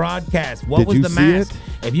this broadcast. What Did was you the see mask?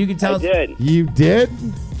 it? If you could tell I us. did. You did?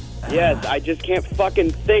 Yes, I just can't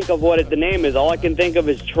fucking think of what the name is. All I can think of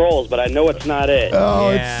is Trolls, but I know it's not it. Oh,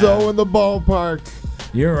 Yeah. it's so in the ballpark.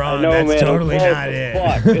 You're I wrong. know, That's man. totally I'm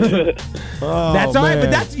not close it. as fuck. Oh, That's all right, but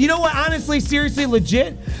man. that's, you know what? Honestly, seriously,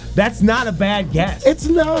 legit, that's not a bad guess. It's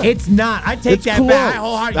not. It's not. I take It's that close. back.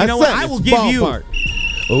 Wholeheartedly. You That's know what? it. I will It's give ballpark.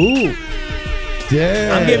 Ooh.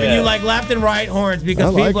 Damn. I'm giving you like left and right horns because I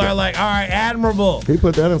like people it. are like, all right, admirable. He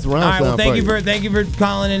put that in surround All right, well, sound thank you for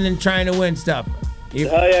calling in and trying to win stuff.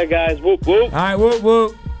 Hell yeah, guys. Whoop, whoop. All right, whoop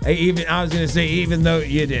whoop. Hey, I was gonna say even though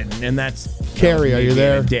you didn't, and that's Carrie, are you being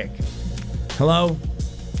there? a dick. Hello.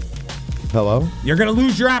 Hello? You're gonna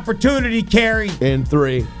lose your opportunity, Carrie. In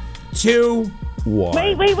 3, 2.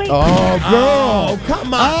 1. Wait. Oh, girl. Oh,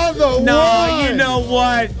 come on. I'm the no, one. you know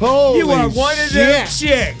what? Holy you are one of them shit.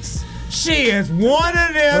 chicks. She is one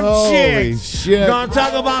of them Holy chicks. shit. Gonna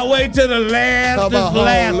talk about wait till the last, How about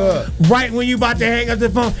last, hold right when you about to hang up the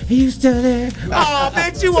phone. Are you still there? Oh,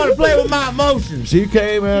 bitch, you want to play with my emotions? She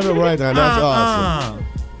came at it right now. That's awesome.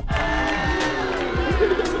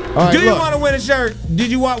 All right, Do you look. want to win a shirt?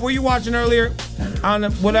 Were you watching earlier on the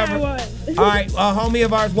whatever? Yeah, I was. All right, a homie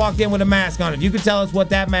of ours walked in with a mask on. If you could tell us what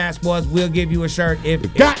that mask was, we'll give you a shirt.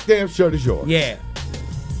 If Goddamn shirt is yours. yeah.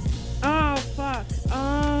 Oh, fuck.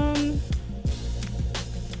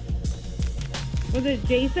 Was it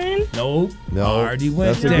Jason? Nope. No, Already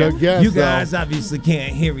went that's a there. good guess, You though. guys obviously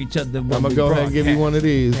can't hear each other. I'm going to go ahead and give you one of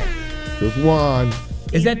these. Just one.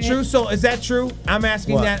 Is that true? So is that true? I'm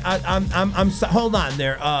asking What? that. Hold on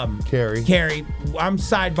there. Carrie. Carrie, I'm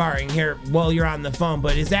sidebarring here while you're on the phone,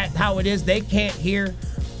 but is that how it is? They can't hear.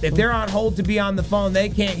 If they're on hold to be on the phone, they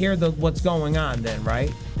can't hear what's going on then,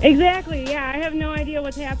 right? Exactly. Yeah, I have no idea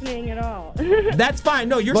what's happening at all. That's fine.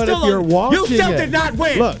 No, you're But still if you're watching you still it, did not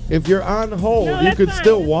win. Look, if you're on hold, No, you that's could fine.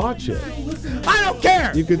 still That's watch it. fine. I don't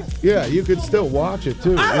care. You could still watch it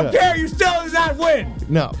too. I don't yeah. care. You still did not win.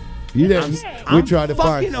 No, you didn't. Okay. We I'm tried to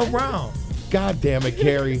fucking find. around. God damn it,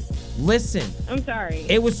 Carrie. Listen. I'm sorry.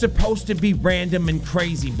 It was supposed to be random and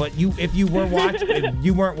crazy, but if you were watching,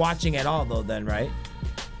 you weren't watching at all though. Then, right?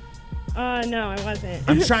 No, I wasn't.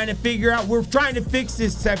 I'm trying to figure out. We're trying to fix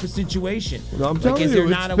this type of situation. No, I'm Like, telling is there you,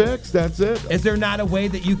 not it's a- fixed. That's it. Is there not a way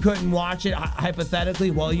that you couldn't watch it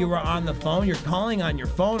hypothetically while you were on the phone? You're calling on your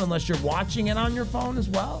phone unless you're watching it on your phone as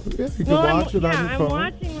well. Yeah, you can Well, watch it on your I'm phone.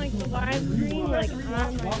 watching like the live stream like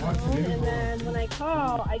on my phone, and then when I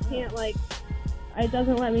call, I can't like. It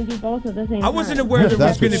doesn't let me do both at the same time. I wasn't aware there was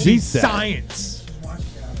That's going what to be she said. science.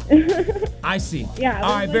 I see. Yeah. It All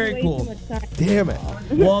was, right, like, very way cool. too much time. Damn it.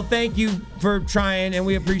 Well, thank you for trying, and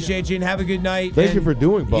we appreciate you, and have a good night. Thank and- you for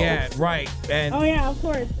doing both. Yeah, right. And Oh yeah, of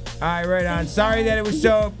course. all right, right on. Sorry that it was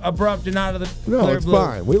so abrupt and out of the No, clear it's blue.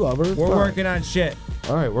 fine. We love her. It's We're fine. working on shit.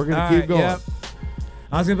 All right, we're gonna All keep right, going. Yep.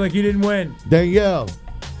 I was gonna be like, you didn't win. Danielle,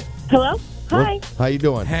 Hello. Hi. how you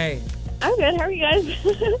doing? I'm good. How are you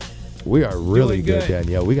guys? We are really Doing good, good.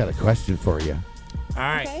 Danielle. We got a question for you. All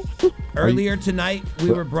right. Okay. Earlier tonight,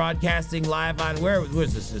 we were broadcasting live on where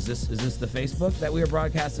is this? Is this the Facebook that we are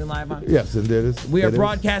broadcasting live on? Yes, it is. We are It is.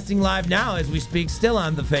 broadcasting live now as we speak, still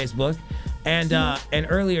on the Facebook. And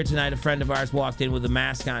earlier tonight, a friend of ours walked in with a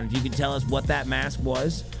mask on. If you could tell us what that mask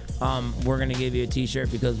was, we're gonna give you a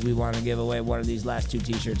T-shirt because we want to give away one of these last 2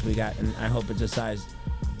 T-shirts we got, and I hope it's a size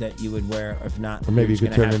that you would wear. If not, Or maybe you're you could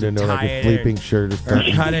just turn gonna it have into to like tie a it sleeping shirt or or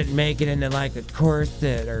something. cut it and make it into like a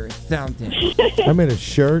corset or something. I made a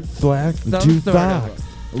shirt, slacks, and Some 2 sort socks.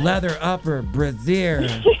 of leather upper brassiere.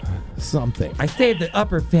 Something. I saved the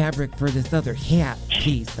upper fabric for this other hat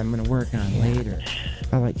piece I'm gonna work on later.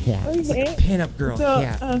 I like hats. It's like a pinup girl So,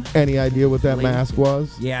 hat. Any idea what that mask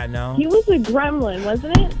was? Yeah, no. he was a gremlin,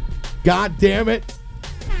 wasn't it? God damn it.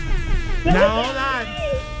 Now hold on.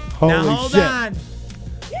 Holy Now hold shit. on.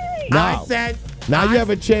 Now, I said now you have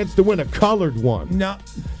a chance to win a colored one. no.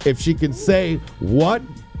 If she can say what?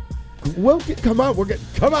 Come on,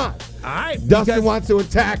 come on. All right. Dustin wants to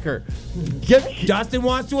attack her. Dustin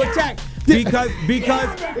wants to attack because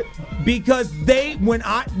they when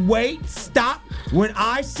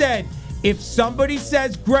I said if somebody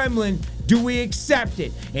says gremlin, do we accept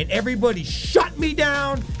it? And everybody shut me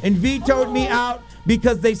down and vetoed me out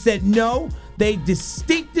because they said no. They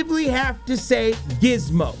distinctively have to say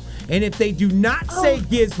gizmo. And if they do not say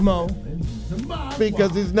gizmo,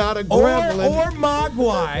 because he's not a gremlin. or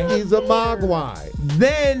mogwai, He's a mogwai.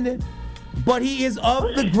 then, but he is of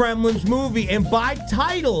the Gremlins movie, and by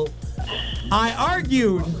title, I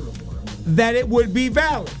argued that it would be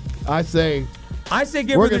valid. I say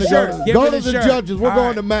give we're her the gonna shirt. Give go her to the shirt. judges. We're All going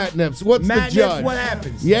right. to Matt Nips. What's Matt the judge? Nips, what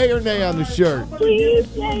happens? Yay or nay on the shirt? Please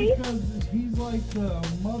say. Because he's like the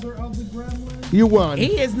mother of the gremlin. You won.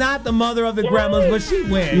 He is not the mother of the Gremlins, but she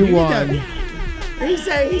wins. You won. He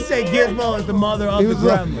said Gizmo is the mother of the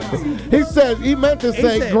Gremlins. He meant to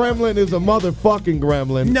say said- gremlin is a motherfucking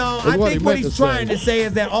gremlin. No, is I what think he what meant he's to trying to say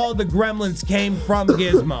is that all the Gremlins came from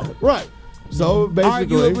Gizmo. Right. So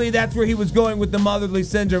basically, Arguably, that's where he was going with the motherly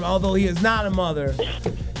syndrome, although he is not a mother.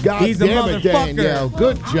 God He's a damn it, motherfucker. Danielle.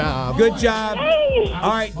 Good job. Good job. Hey. All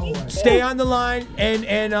right, stay on the line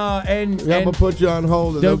and I'm gonna put you on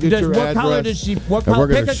hold and they'll get your what address. color does she? What and color?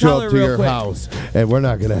 we're Pick gonna a show color up to real your quick. house, and we're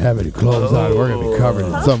not gonna have any clothes on. We're gonna be covered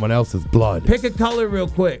in someone else's blood. Pick a color real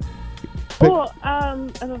quick. Oh,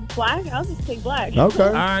 black? I'll just take black. Okay.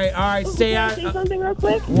 All right. Oh, Stay can I on. say something real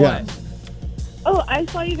quick? What? Oh, I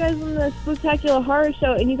saw you guys on the Spectacular Horror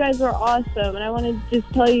Show, and you guys were awesome. And I want to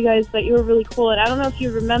just tell you guys that you were really cool. And I don't know if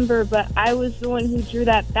you remember, but I was the one who drew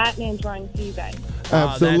that Batman drawing for you guys.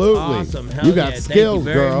 Absolutely. Oh, that's awesome. Hell You got yeah. skills,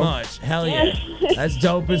 Thank you very girl. much. Hell yeah. That's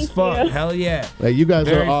dope as Thank fuck. you. Hell yeah. Hey, you guys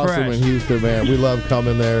Very are awesome fresh. in Houston, man. We love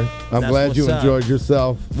coming there. I'm That's glad you what's up. enjoyed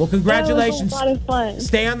yourself. Well, congratulations. That was a lot of fun.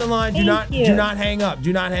 Stay on the line. Thank you. Do not hang up.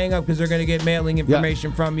 Do not hang up because they're gonna get mailing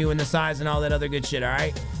information from you and the size and all that other good shit. All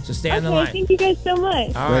right. So stay on the Okay, line. thank you guys so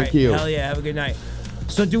much. All right. Thank you. Hell yeah. Have a good night.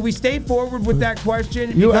 So do we stay forward with that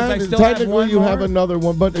question? You because I have, still have technically one you more? have another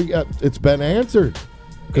one, but it's been answered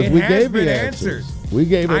because It we has gave been the answered. answers. We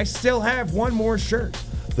gave it. I still have one more shirt.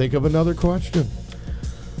 Think of another question.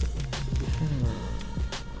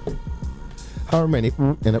 How many?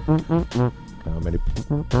 How many?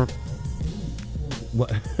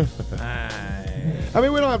 What? I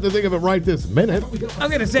mean, we don't have to think of it right this minute. I'm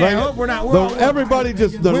gonna say, Like, I hope we're not. We're though all, everybody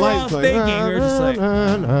just the we're all lights like. thinking. We're just like,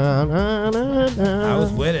 I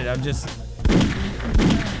was with it. I'm just.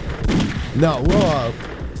 No,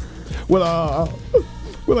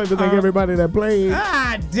 we'd like to thank everybody that played.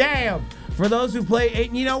 Ah, damn. For those who play,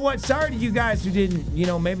 and you know what? Sorry to you guys who didn't.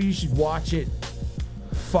 Maybe you should watch it.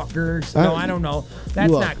 Fuckers. No, I don't know. That's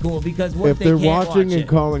Look, not cool because what if they they're can't watching watch and it?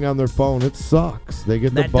 calling on their phone, it sucks. They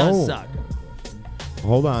get the That bone. does suck.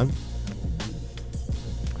 Hold on.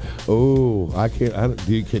 Oh, I can't.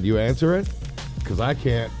 Can you answer it? Because I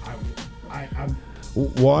can't.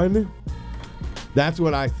 One. That's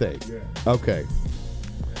what I think. Yeah. Okay.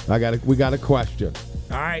 We got a question.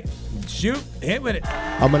 All right, shoot, hit with it.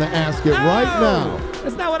 I'm gonna ask it right now,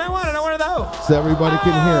 That's not what I wanted. I wanted those. so everybody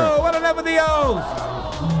can hear Oh, it. what enough of the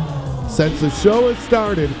O's? Since the show has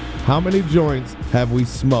started, how many joints have we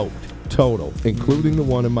smoked total, including the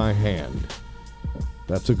one in my hand?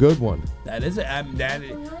 That's a good one. That is it. That's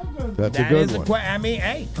a That good is one. I mean,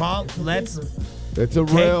 hey, call. Let's It's a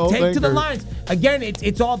real take to the thinker. lines. Again,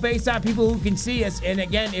 it's all based on people who can see us. And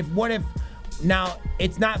again, if now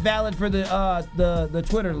it's not valid for the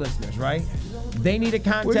Twitter listeners, right? They need a We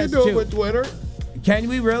can contest do too. it with Twitter. Can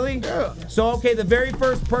we really? Yeah. So okay, the very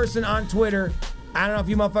first person on Twitter. I don't know if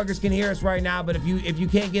you motherfuckers can hear us right now, but if you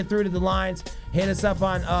can't get through to the lines, hit us up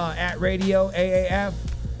on at Radio AAF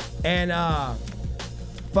and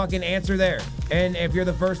fucking answer there. And if you're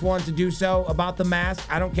the first one to do so about the mask,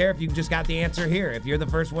 I don't care if you just got the answer here. If you're the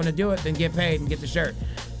first one to do it, then get paid and get the shirt.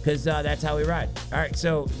 Because that's how we ride. All right,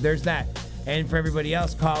 so there's that. And for everybody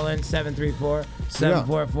else, call in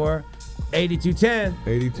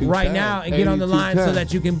 734-744-8210 right now and get on the line so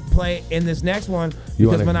that you can play in this next one.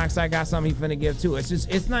 Because Monoxide got something he's finna give too. It's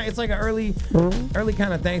like an early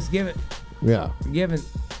kind of Thanksgiving. Yeah.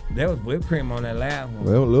 There was whipped cream on that last one.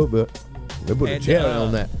 Well, a little bit. They put a cherry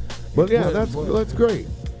on that. But yeah, that's great.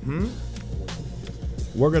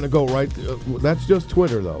 We're gonna go right. That's just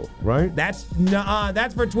Twitter, though, right? That's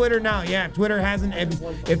for Twitter now. Yeah, Twitter hasn't.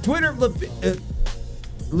 If Twitter,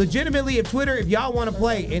 legitimately, if y'all want to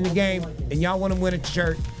play in the game and y'all want to win a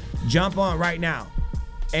shirt, jump on right now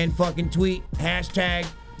and fucking tweet hashtag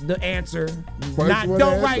the answer.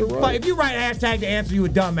 Don't write. If you write hashtag the answer, you a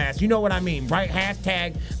dumbass. You know what I mean? Write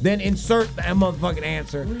hashtag, then insert the motherfucking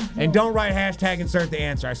answer, and don't write hashtag insert the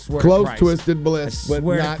answer. I swear. Close, to Christ. twisted bliss, but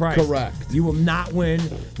not correct. You will not win,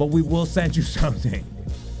 but we will send you something.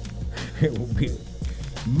 It will be.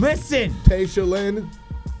 Listen, Tasha Lynn.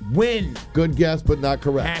 Win. Good guess, but not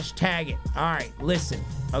correct. Hashtag it. All right, listen.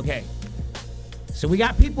 Okay. So we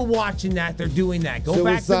got people watching that. They're doing that. Go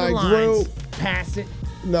back to the lines. Pass it.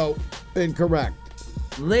 No, incorrect.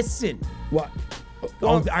 Listen. What?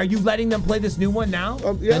 Oh, are you letting them play this new one now?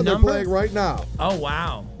 Yeah, they're playing right now. Oh,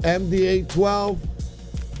 wow. MD812,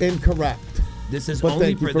 incorrect. This is but only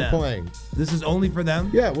thank for you for them. playing. This is only for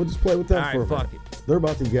them? Yeah, we'll just play with them all for right, a minute. fuck it. They're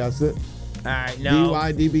about to guess it. All right, no.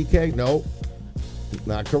 DYDBK, nope.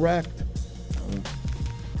 Not correct.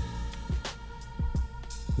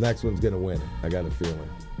 Next one's going to win it. I got a feeling.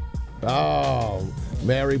 Oh,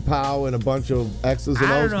 Mary Powell and a bunch of X's and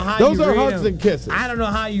O's. I don't know how Those you are read hugs them. and kisses. I don't know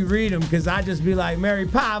how you read them because I just be like, Mary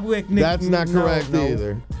Powell. That's not correct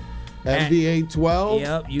either. MD812?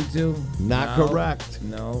 Yep, you too. Not correct.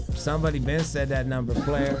 No, somebody been said that number,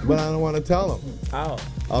 player. But I don't want to tell them. Oh.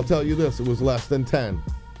 I'll tell you this, it was less than 10.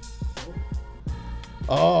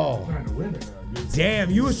 Oh. Damn,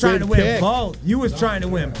 you was trying to win both. You was trying to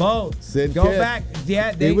win both. Sid Go Kick. back.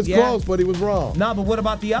 Yeah, he was close, but he was wrong. No, but what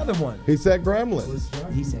about the other one? He said Gremlins.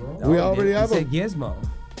 He said, we already have he him. said Gizmo.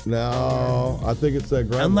 No, I think it said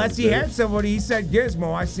Gremlins. Unless he had somebody, he said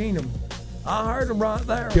Gizmo. I seen him. I heard him right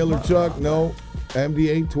there. Killer Chuck, no.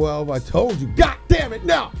 MD812, I told you. God damn it,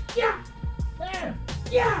 no. Yeah. Damn.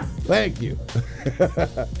 Yeah. Thank you.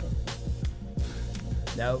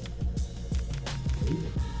 Nope.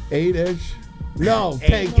 8-ish. No,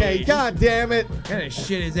 KK. God damn it. What kind of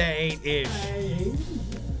shit is that 8-ish?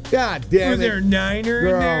 God damn it. Was there a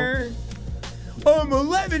 9er in there?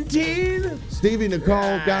 11-teen. Stevie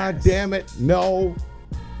Nicole, God damn it. No.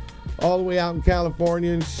 All the way out in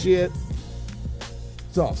California and shit.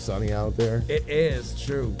 It's all sunny out there. It is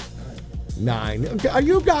true. 9. Are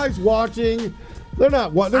you guys watching? They're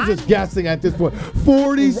not. They're just guessing at this point.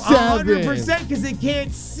 47. 100% because they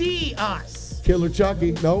can't see us. Killer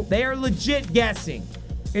Chucky, nope. They are legit guessing.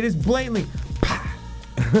 It is blatantly. I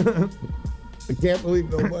can't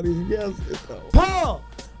believe nobody's guessed it though. Paul!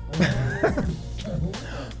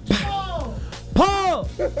 Paul!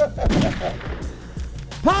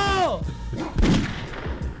 Paul!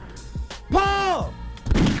 Paul!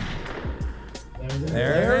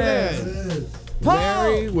 There it is.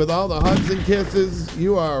 Paul! Mary, with all the hugs and kisses,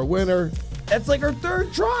 you are a winner. That's like her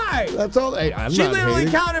third try. That's all. Hey, I'm she not literally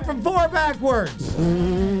hating. counted from 4 backwards.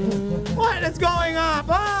 What is going on,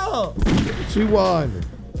 Paul? She won.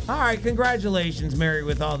 All right, congratulations, Mary,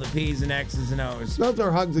 with all the P's and X's and O's. Those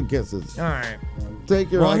are hugs and kisses. All right.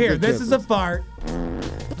 Take your well, hugs here, and this kisses. is a fart.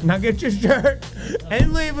 Now get your shirt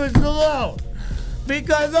and leave us alone.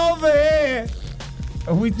 Because over here,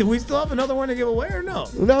 do we still have another one to give away or no?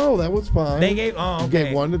 No, that was fine. They gave, okay.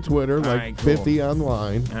 Gave one to Twitter, All like right, cool. 50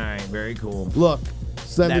 online. All right, very cool. Look,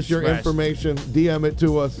 send That's us your fresh. information, DM it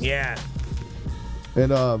to us. Yeah. And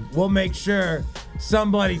we'll make sure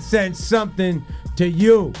somebody sends something to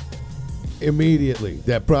you. Immediately.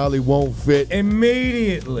 That probably won't fit.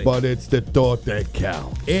 Immediately. But it's the thought that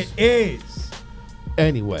counts. It is.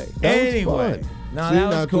 Anyway. That was fun. No, See, that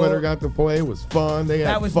was now cool. Twitter got to play. It was fun. They had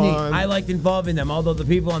That was fun. neat. I liked involving them, although the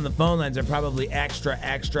people on the phone lines are probably extra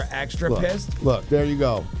pissed. Look, there you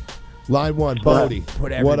go. Line 1, Bodie.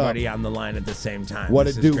 Put everybody on the line at the same time. What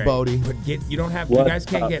This it is do, great. Bodie? You don't have. You guys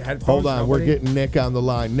can't get headphones. Hold on, Nobody? we're getting Nick on the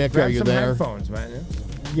line. Nick, Grab are you some there? headphones, man.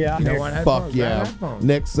 Yeah. You know what? Headphones. Fuck Grab yeah. headphones.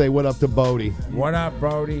 Nick, say what up to Bodie. What up,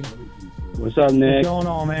 Brody? What's up, Nick? What's going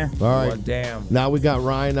on, man? All right. Well, damn. Now we got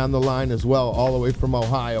Ryan on the line as well, all the way from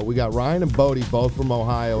Ohio. We got Ryan and Bodie both from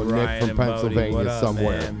Ohio, and Ryan Nick from and Bodie, Pennsylvania what up,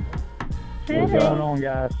 somewhere. man? What's going on,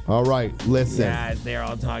 guys? All right, listen. Yeah, they're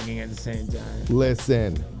all talking at the same time.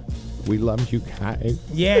 Listen. We love you guys.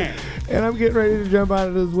 Yeah. And I'm getting ready to jump out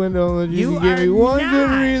of this window and you can give me are one good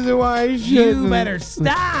not. reason why I shouldn't. You better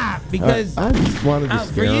stop because I just wanted to for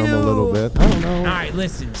scare him a little bit. I don't know. All right,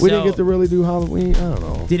 listen. We didn't get to really do Halloween. I don't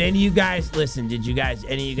know. Did any of you guys listen? Did any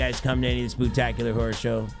of you guys come to any of the Spooktacular Horror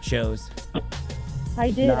shows? I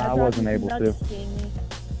did. Nah, I wasn't able to.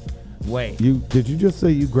 Wait. Did you just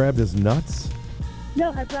say you grabbed his nuts?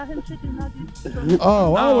 No, I brought him chicken nuggets.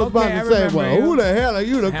 Oh, I was about okay, to say, remember well, you. who the hell are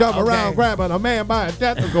you to come Okay. around grabbing a man by a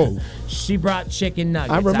testicle? She brought chicken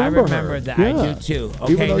nuggets. I remember her. that. Yeah. I do too.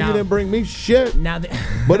 Okay, Even though now, you didn't bring me shit. now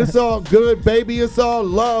But it's all good, baby. It's all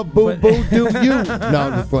love. Boo, boo, do you. No,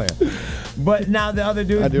 I'm just playing. but now the other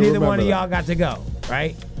dudes, I do neither one remember of that. y'all got to go,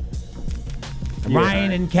 right? Yeah.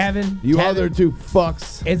 Ryan and Kevin. You Tevin? other two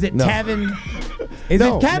fucks. Is it No. Tevin? Is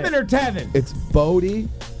No. it Kevin or Tevin? It's Bodie,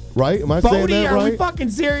 right? Am I saying Bodie, that are right? we fucking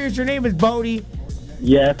serious? Your name is Bodie?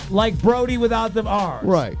 Yes. Like Brody without the R's.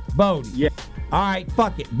 Right. Bodie. Yeah. All right,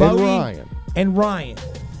 fuck it. Bodie Ryan. and Ryan.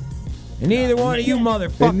 And neither one of you And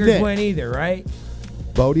motherfuckers Nick. went either, right?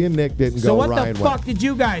 Bodie and Nick didn't So go. what Ryan the fuck went. did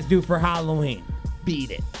you guys do for Halloween? Beat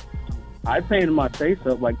it. I painted my face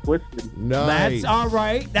up like Twisted. Nice. That's all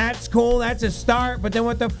right. That's cool. That's a start. But then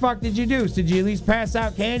what the fuck did you do? Did you at least pass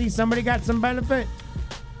out candy? Somebody got some benefit?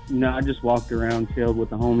 No, I just walked around, chilled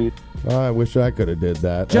with the homies. I wish I could have did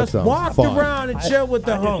that. Just that sounds walked fun. around and chilled with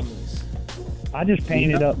the homies. I just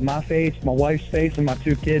painted up my face, my wife's face, and my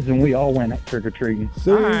 2 kids, and we all went trick-or-treating.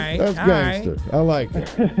 See, All right, that's all right. gangster. I like it.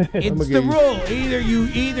 It's the rule.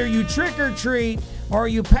 Either you trick or treat or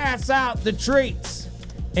you pass out the treats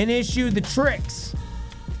and issue the tricks.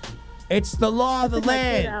 It's the law of the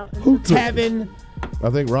land. Who tricked? Tevin. I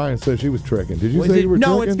think Ryan said she was tricking. Did you Was say it? you were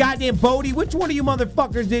No, tricking? it's goddamn Bodie. Which one of you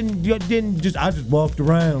motherfuckers didn't just? I just walked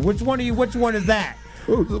around. Which one of you? Which one is that?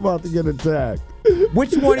 Who's about to get attacked?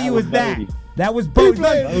 Which one of you is that? Bodie. That was Bodie.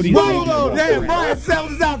 Bodie. Damn, Brian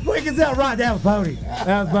sells us out quick as hell. Right, that was Bodie.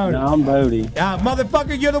 That was Bodie. No, I'm Bodie.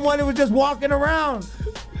 Motherfucker, you're the one who was just walking around.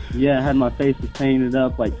 Yeah, I had my face was painted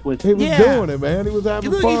up like Twisted. He was Yeah. doing it, man. He was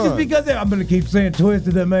having Look, fun. just because I'm gonna keep saying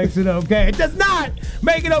twisted that makes it okay. It does not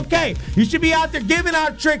make it okay. You should be out there giving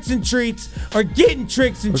out tricks and treats or getting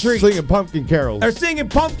tricks and Or treats. singing pumpkin carols. Or singing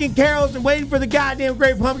pumpkin carols and waiting for the goddamn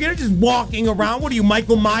great pumpkin. Or just walking around. What are you,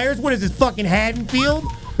 Michael Myers? What is this, fucking Haddonfield?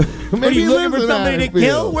 What are Maybe you he looking lives for in somebody to Haddonfield.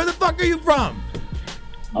 kill? Where the fuck are you from?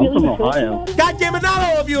 I'm from Ohio. God damn it, not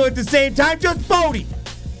all of you at the same time, just Bodie.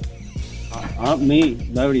 I'm me,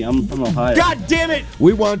 Bodie. I'm from Ohio. God damn it.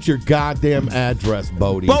 We want your goddamn address,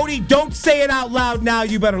 Bodie. Bodie, don't say it out loud now.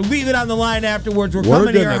 You better leave it on the line afterwards. We're We're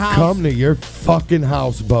coming to your gonna house. come to your fucking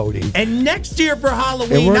house, Bodie. And next year for And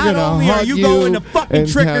Halloween, we're not gonna only are hug you going to fucking and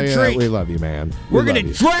trick tell or you that treat, we love you, man. we're We going to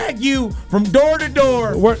love you. drag you from door to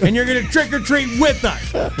door, and you're going to trick or treat with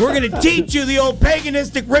us. We're going to teach you the old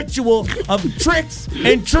paganistic ritual of tricks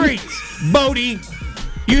and treats, Bodie.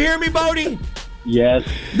 You hear me, Bodie? Yes.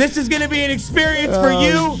 This is going to be an experience for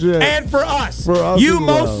Oh, you shit. and for us. For us You as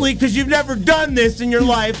well. mostly because you've never done this in your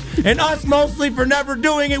life, and us mostly for never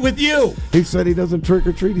doing it with you. He said he doesn't trick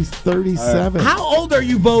or treat. He's 37. How old are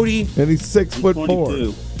you, Bodie? And he's 6'4".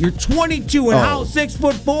 22. You're 22 and Oh. how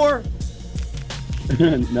 6'4"?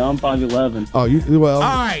 No, I'm 5'11". Oh, well. All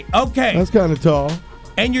right, okay. That's kind of tall.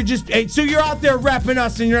 And you're just so you're out there repping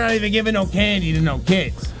us, and you're not even giving no candy to no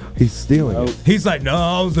kids. He's stealing it. He's like, no,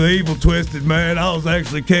 I was the evil twisted man. I was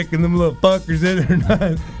actually kicking them little fuckers in their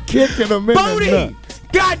nuts. Kicking him in the Bodie! nut.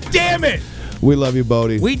 God damn it! We love you,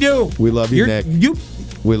 Bodie. We do. We love you, You're- Nick. You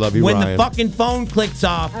We love you, when Ryan. the fucking phone clicks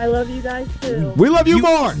off. I love you guys too. We love you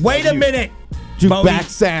more. Wait a minute. You Bodie, back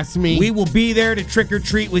sass me. We will be there to trick or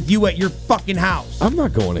treat with you at your fucking house. I'm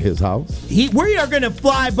not going to his house. We are gonna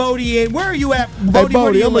fly Bodie in. Where are you at, Hey, Bodie? Where do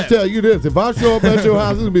Bodie, you I'm going live? to tell you this. If I show up at your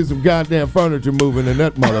house, there's going to be some goddamn furniture moving in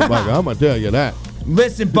that motherfucker. I'm going to tell you that.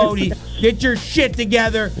 Listen, Bodie, get your shit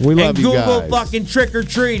together We love and you Google guys. fucking trick or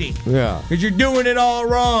treating. Yeah. Because you're doing it all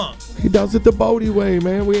wrong. He does it the Bodie way,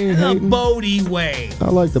 man. We ain't The hating. Bodie way. I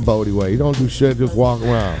like the Bodie way. You don't do shit, just walk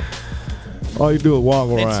around. All you do is walk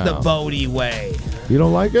It's around. the Bodie way. You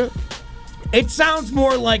don't like it? It sounds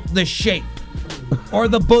more like The Shape or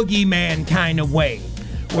the Boogeyman kind of way,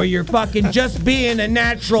 where you're fucking just being a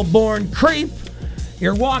natural born creep.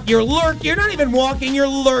 You're you're not even walking, you're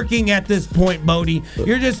lurking at this point, Bodie.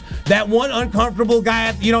 You're just that one uncomfortable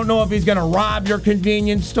guy. You don't know if he's gonna rob your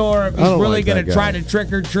convenience store, if I he's don't really like gonna that try guy. to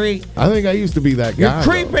trick or treat. I think I used to be that You're guy.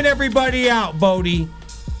 creeping everybody out, Bodie.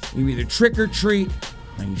 You either trick or treat,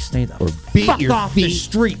 or you stay the beat fuck your off the feet.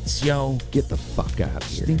 streets, yo. Get the fuck out of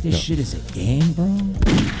here. You think this shit is a game, bro?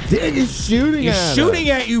 He's shooting He's at shooting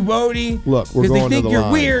us. at you, Bodie. Look, we're Because going they to think the you're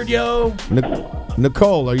line. weird, yo.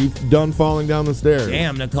 Nicole, are you done falling down the stairs?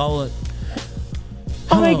 Damn, Nicole.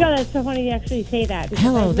 Oh my God, that's so funny you actually say that. because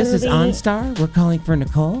Hello, I this is literally- OnStar. We're calling for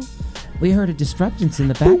Nicole. We heard a disruptance in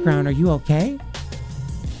the background. Are you okay?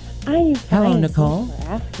 I'm Hello, fine, Nicole. thanks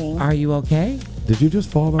for asking. Are you okay? Did you just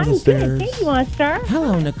fall down I'm the stairs? good. Thank you, OnStar.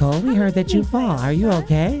 Hello, Nicole. We heard that you fall. Are you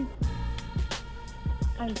okay?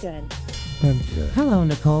 I'm good. I'm good. Hello,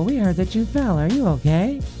 Nicole. We heard that you fell. Are you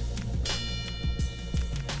okay?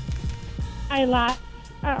 I laugh.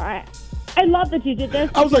 All right. I love that you did this.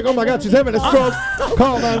 I was like, oh my God, she's having a stroke.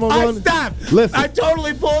 Call 911. Stopped. Listen. I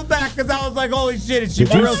totally pulled back because I was like, holy shit. Is she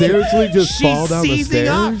Did you really- seriously just She's fall down the seizing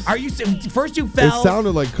up. stairs? Are you first you fell? It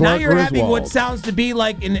sounded like Clark Now you're having what Griswold. sounds to be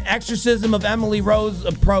like an exorcism of Emily Rose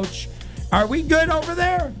approach. Are we good over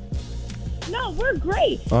there? No, we're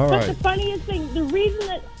great. All but right. the funniest thing, the reason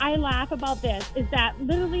that I laugh about this is that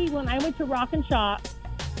literally when I went to Rock and Shop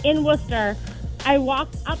in Worcester, I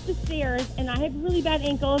walked up the stairs and I had really bad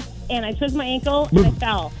ankles and I twisted my ankle and I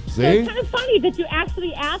fell. So See? it's kind of funny that you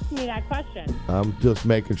actually asked me that question. I'm just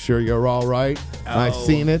making sure you're all right. I Oh,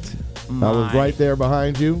 seen it. I was my right there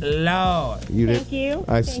behind you. Lord. You did. Thank you.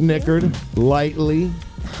 I Thank snickered lightly,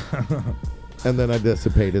 and then I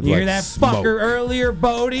dissipated You like hear that smoke. fucker earlier,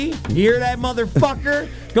 Bodie? You hear that motherfucker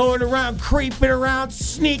going around, creeping around,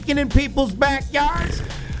 sneaking in people's backyards?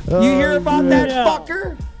 You hear about that yeah.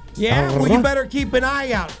 fucker? Yeah? Well, you better keep an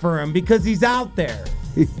eye out for him because he's out there.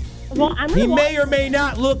 Well, I'm He gonna may or may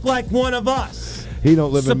not look like one of us. He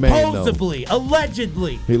don't live in Maine, though. Supposedly,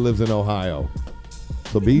 allegedly. He lives in Ohio.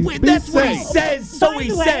 So be That's what he safe. says. So By he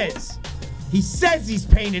the way- says. He says he's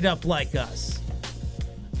painted up like us.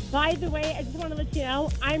 By the way, I just want to let you know,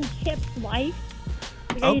 I'm Chip's wife.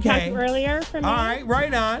 The guy you talked Okay. to earlier from All me. right,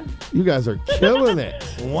 right on. You guys are killing it.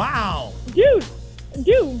 Wow. Dude,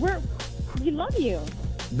 we love you.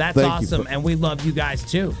 That's Thank you awesome, for- and we love you guys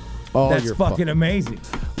too. Oh, That's you're fucking amazing.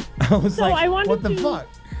 I was So like, I wanted what the to- fuck?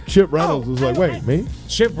 Chip Reynolds was like, wait, me?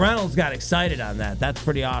 Chip Reynolds got excited on that. That's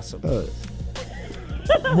pretty awesome. Uh,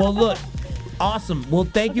 Well, look, awesome. Well,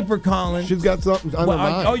 thank you for calling. she's got something on Well, her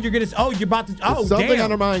mind. you're about to. Oh, There's something damn.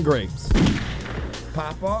 on her mind, Grapes.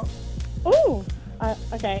 Papa. Ooh.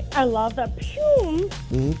 Okay. I love that. Pew.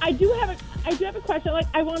 Mhm. I do have a question. Like,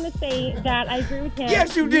 I want to say that I agree with him.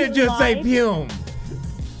 Yes, you did just say Pew.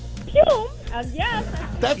 Pume. Yes.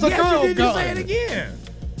 That's a Yes, girl you did just gun. say it again.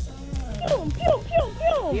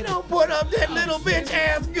 Pew. You don't put up that little bitch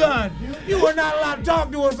ass gun. You are not allowed to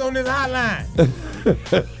talk to us on this hotline.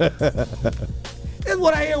 That's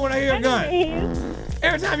what I hear when I hear a gun. Anyways,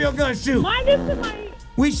 Every time your gun shoot, mine is to my.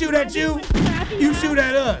 we shoot at you. You shoot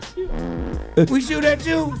at us. We shoot at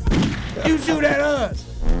you. You shoot at us.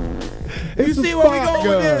 You It's a see where we fart going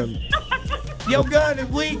with gun. this? Your gun is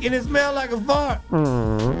weak and it smells like a fart.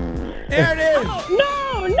 There it is.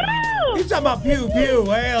 No. You talking about pew pew?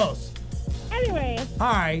 What else? Anyways,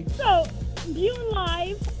 All right. so viewing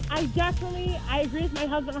live, I agree with my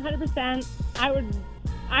husband 100%.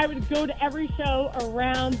 I would go to every show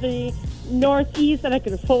around the Northeast that I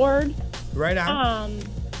could afford. Right on.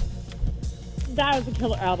 That was a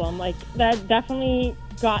killer album. Like, that definitely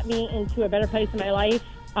got me into a better place in my life.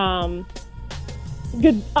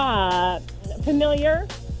 Good, Familiar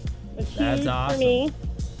was huge That's awesome. for me.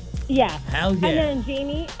 Yeah. Hell yeah. And then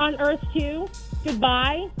Jamie on Earth 2,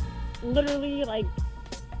 Goodbye. Literally, like,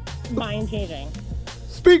 mind changing.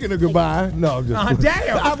 Speaking of goodbye, no, I'm just. Oh,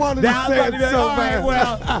 damn. I wanted to Now I was say about it to be like, so all right,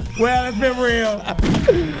 bad. well, it's been real.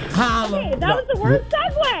 Holla. Okay, that was the worst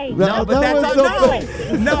segue. No, but that that's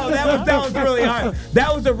was no, that was really hard.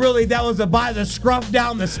 That was a by the scruff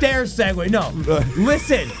down the stairs segue. No,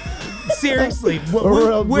 listen, seriously,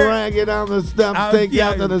 We'll drag it on the stump, take you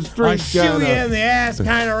out to the street. I'll shoot you in the ass,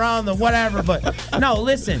 kind of around the whatever. But no,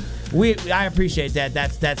 listen, I appreciate that.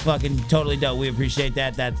 That's fucking totally dope. We appreciate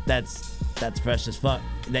that. That's fresh as fuck.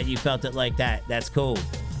 That you felt it like that. That's cool.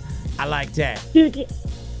 I like that. Dude,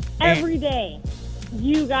 every day,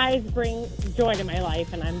 you guys bring joy to my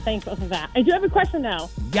life, and I'm thankful for that. I do have a question, though.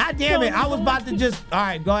 God damn it! I was about to just. All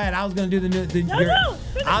right, go ahead. I was gonna do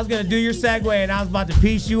I was gonna do your segue, and I was about to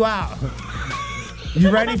piece you out. You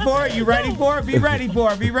ready for it? You ready for it? Be ready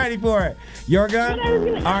for it. Be ready for it. Your gun?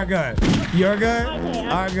 Our gun. Your gun? Okay,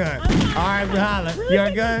 Our gun. All right, we holla.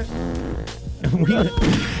 Your gun?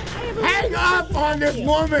 Hang up on this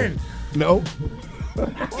woman. Nope.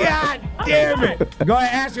 God damn it. Go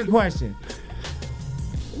ahead, ask your question.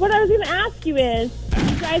 What I was going to ask you is,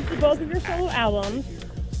 you guys did both of your solo albums.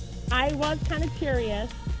 I was kind of curious.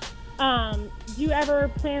 Do you ever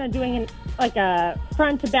plan on doing a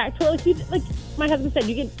front to back tour? Like my husband said,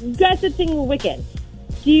 you guys did sing Wicked.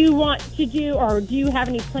 Do you want to do, or do you have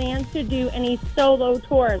any plans to do any solo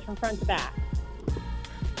tours from front to back?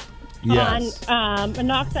 Yes. on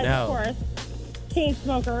Monoxide, No. of course, Chain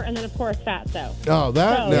Smoker, and then, of course, Fatso. Oh,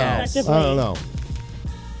 that? So, No. effectively- I don't know.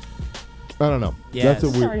 I don't know. Yes. That's a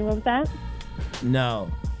weird. Sorry, what was that? No.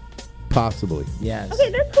 Possibly. Yes.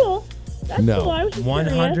 Okay, that's cool. That's No. cool. I was just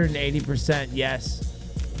 180% yes.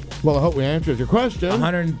 Well, I hope we answered your question.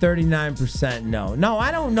 139% no. No,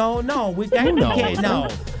 I don't know. No, we Who knows? can't. No,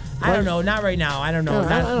 I don't know. Not right now. I don't know.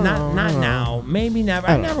 Yeah, I don't know. Not now. Maybe never.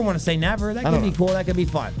 I I don't never know. want to say never. That I could don't be know. cool. That could be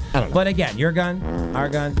fun. I don't know. But again, your gun, our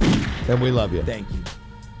gun. And we love you. Thank you.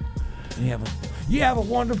 You have a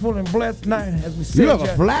wonderful and blessed night as we send You have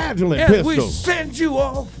a flagellant as we pistol. send you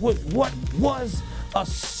off with what was a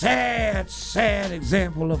sad, sad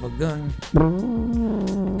example of a gun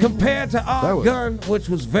compared to That our was- gun, which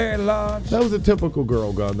was very large. That was a typical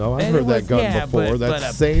girl gun, though. I've And heard it that was- gun yeah, before. but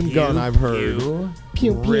That a same pew, gun I've heard. pew.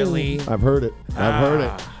 Pew, pew. Really? I've heard it. I've heard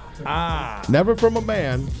it. Ah. Never from a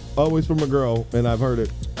man, always from a girl, and I've heard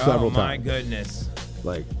it several Oh my times. goodness.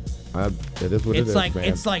 Like, it is what it It's is, like man.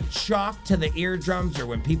 it's like chalk to the eardrums, or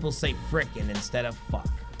when people say frickin' instead of fuck.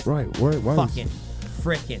 Right. Why Fucking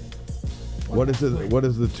frickin'. What is it? What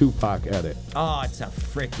is the Tupac edit? Oh, it's a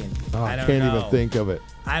frickin'. Oh, I I don't can't know. even think of it.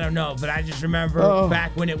 I don't know, but I just remember Oh.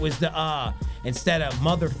 back when it was the instead of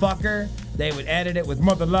motherfucker, they would edit it with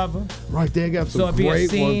mother lover. Right, they got So some it'd be a great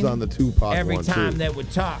scene ones on the Tupac every one, time too. they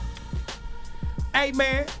would talk. Hey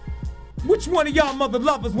man, which one of y'all mother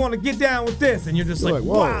lovers want to get down with this? And you're just You're like, like,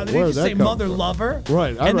 whoa, wow, did they where'd just that say come mother from? lover?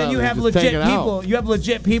 Right, I'd And then you rather have just legit take it out. people. You have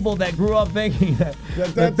legit people that grew up thinking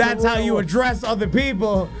that that's how you address other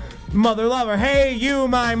people. Mother lover. Hey, you,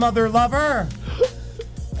 my mother lover.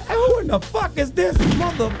 Who in the fuck is this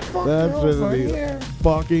motherfucker That's over gonna be here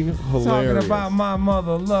fucking hilarious. talking about my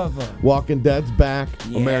mother lover? Walking Dead's back.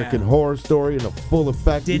 Yeah. American Horror Story in a full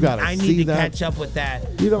effect. You gotta I see need to that. catch up with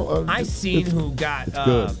that. You know, I seen it's- who got it's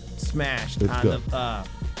good. smashed It's on good. the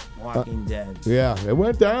Walking Dead. Yeah, it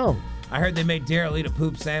went down. I heard they made Daryl eat a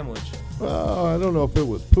poop sandwich. I don't know if it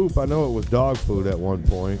was poop. I know it was dog food at one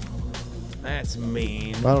point. That's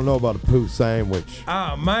mean. I don't know about a poop sandwich.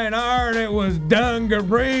 Oh man, I heard it was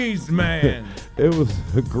dungarees, man. It was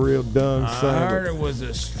a grilled dung I sandwich. heard it was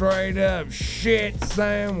a straight up shit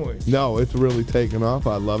sandwich. No, it's really taken off.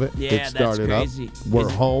 I love it. Yeah, it that's started crazy. up. We're Is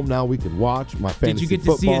it- home now. We can watch. My Did fantasy you get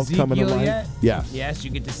to see football's coming to Ezekiel life. yet? Yes. Yes, you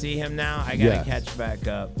get to see him now. I gotta Yes. catch back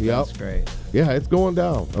up. Yep. That's great. Yeah, it's going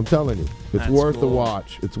down. I'm telling you. It's That's worth the cool.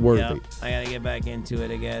 watch. It's worth Yep. it. I gotta get back into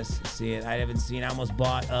it, I guess. See it. I haven't seen. I almost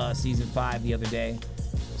bought season 5 the other day.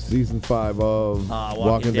 Season 5 of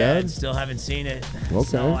Walking Dead. Still haven't seen it. Okay.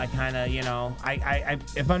 So I kind of, I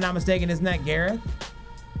if I'm not mistaken, isn't that Gareth?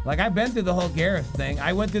 Like I've been through the whole Gareth thing.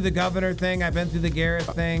 I went through the governor thing. I've been through the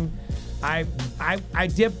Gareth thing. I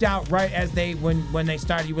dipped out right as they when they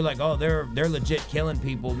started. You were like, oh, they're legit killing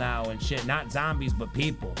people now and shit. Not zombies, but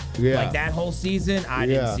people. Yeah. Like that whole season, I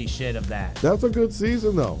Yeah. didn't see shit of that. That's a good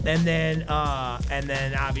season, though. And then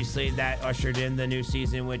obviously that ushered in the new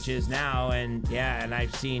season, which is now, and yeah, and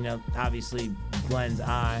I've seen obviously Glenn's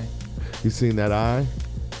eye. You seen that eye?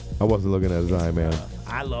 I wasn't looking at his eye, man.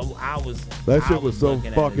 That shit was so looking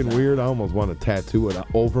at fucking his eye. weird. I almost want to tattoo it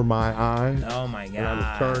over my eye. Oh my god! And I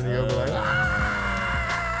would turn the other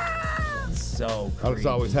like, so I just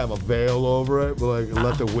always have a veil over it, but like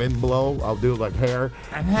let the wind blow. I'll do it like hair.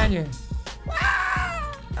 I've had you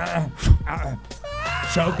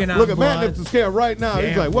choking on Look at blood. Matt Nipson scared right now. He's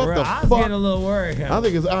Damn, like, what for the real. I was fuck? getting a little worried. I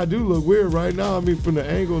think his eye do look weird right now. I mean, from the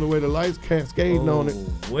angle and the way the lights cascading on it.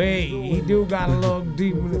 Wait, he do got a little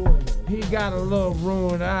deep. He got a little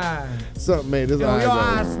ruined eye. Something made his Yo, eye your go.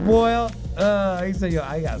 eye spoiled. He said, yo,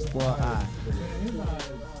 I got a spoiled eye.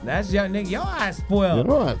 That's your nigga. Your eye spoiled.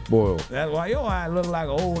 Your eye spoiled. That's why your eye look like an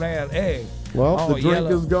old ass egg. Well, All the drink yellow,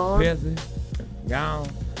 is gone. pissy, gone.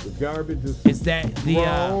 The garbage is It's that the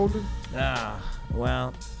grown.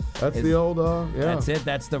 well. That's it's- the old yeah. That's it.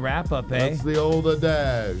 That's the wrap up, eh? That's the old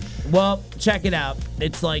dash. Well, check it out.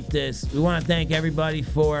 It's like this. We want to thank everybody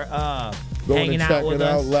for Going hanging and check out with it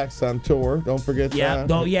out. us. Lex on tour. Don't forget Yeah, that.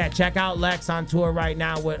 go check out Lex on tour right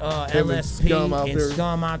now with Him and LSP Scum out there.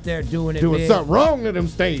 Scum out there doing it Doing big. something wrong to them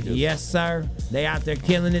stages. Yes, sir. They out there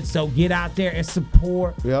killing it. So get out there and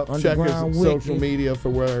support. Yep. Check his Underground social Wicked. media for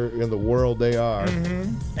where in the world they are.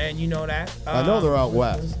 And you know that. I know they're out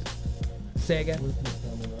west. Say again.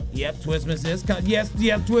 Yep, Twistmas is coming. Yes,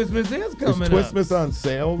 Twistmas is Is coming up. Twistmas on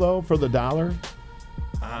sale though for the $1?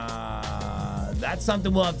 That's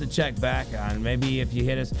something we'll have to check back on. Maybe if you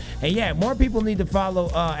hit us. And yeah, more people need to follow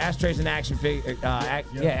Ashtrays and Action Figures.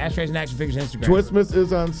 Ashtrays and Action Figures Instagram. Twistmas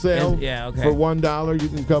is on sale. Yeah, okay. For $1, you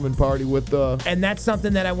can come and party with And that's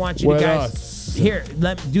something that I want you with to guys. us. Here,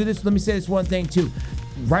 let me say this one thing too.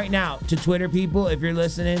 right now to Twitter people, if you're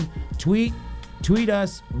listening, tweet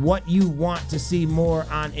us what you want to see more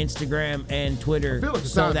on Instagram and Twitter. I feel like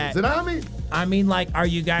so that I mean, like, are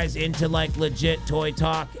you guys into like legit toy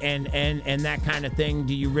talk and that kind of thing?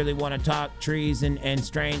 Do you really want to talk trees and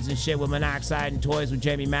strains and shit with Monoxide and toys with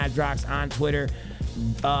Jamie Madrox on Twitter?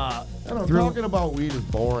 Talking about weed is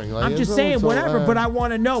boring. Like, I'm just saying, whatever. But I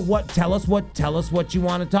want to know tell us what you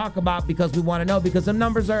want to talk about, because we want to know, because the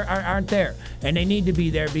numbers aren't there, and they need to be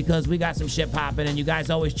there, because we got some shit popping, and you guys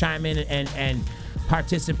always chime in and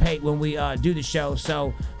participate when we do the show.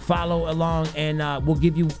 So follow along, and we'll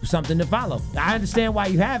give you something to follow. I understand why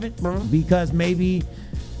you haven't, because maybe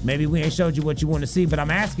we ain't showed you what you want to see, but I'm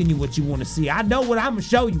asking you what you want to see. I know what I'm going to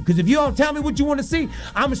show you, because if you don't tell me what you want to see,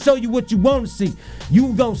 I'm going to show you what you want to see.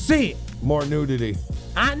 You going to see it. More nudity.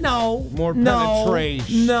 I know. More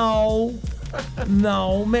penetration. No.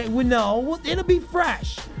 It'll be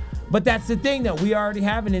fresh. But that's the thing, though. We already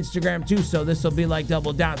have an Instagram, too, so this will be like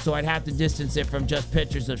double down. So I'd have to distance it from just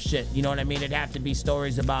pictures of shit. You know what I mean? It'd have to be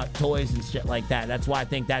stories about toys and shit like that. That's why I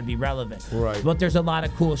think that'd be relevant. Right. But there's a lot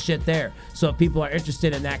of cool shit there. So if people are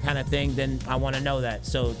interested in that kind of thing, then I want to know that.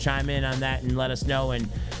 So chime in on that and let us know. And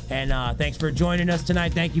thanks for joining us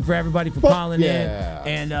tonight. Thank you for everybody for calling in.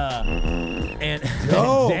 And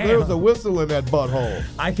oh, damn. there was a whistle in that butthole.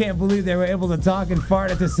 I can't believe they were able to talk and fart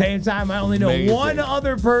at the same time. I only know one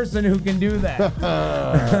other person who can do that.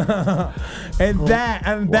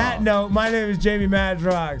 On that note, my name is Jamie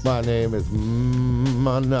Madrox. My name is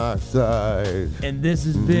Monoxide. And this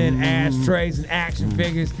has been Ashtrays and Action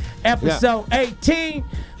Figures, episode 18.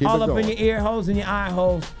 Keep all it up going. in your ear holes and your eye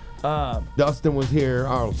holes. Dustin was here.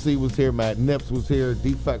 RLC was here. Matt Nips was here.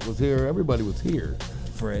 Defect was here. Everybody was here.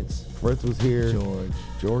 Fritz was here.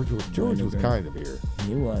 George was Good. kind of here.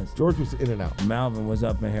 He was. George was in and out. Melvin was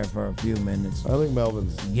up in here for a few minutes. I think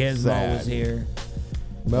Melvin's Gizmo sad. was here.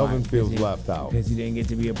 Melvin feels left out. Because he didn't get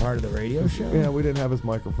to be a part of the radio show? Yeah, we didn't have his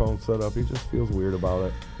microphone set up. He just feels weird about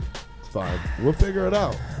it. It's fine. We'll figure it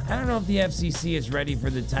out. I don't know if the FCC is ready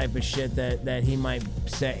for the type of shit that he might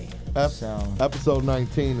say. Episode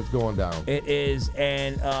 19 is going down. It is,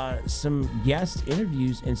 and some guest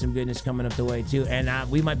interviews and some goodness coming up the way too. And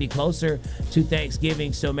we might be closer to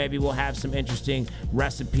Thanksgiving, so maybe we'll have some interesting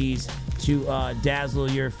recipes to dazzle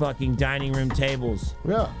your fucking dining room tables.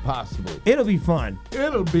 Yeah, possibly. It'll be fun.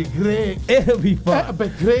 It'll be great. It'll be fun. It'll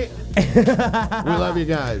be great. We love you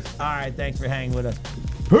guys. All right, thanks for hanging with us.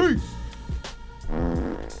 Peace.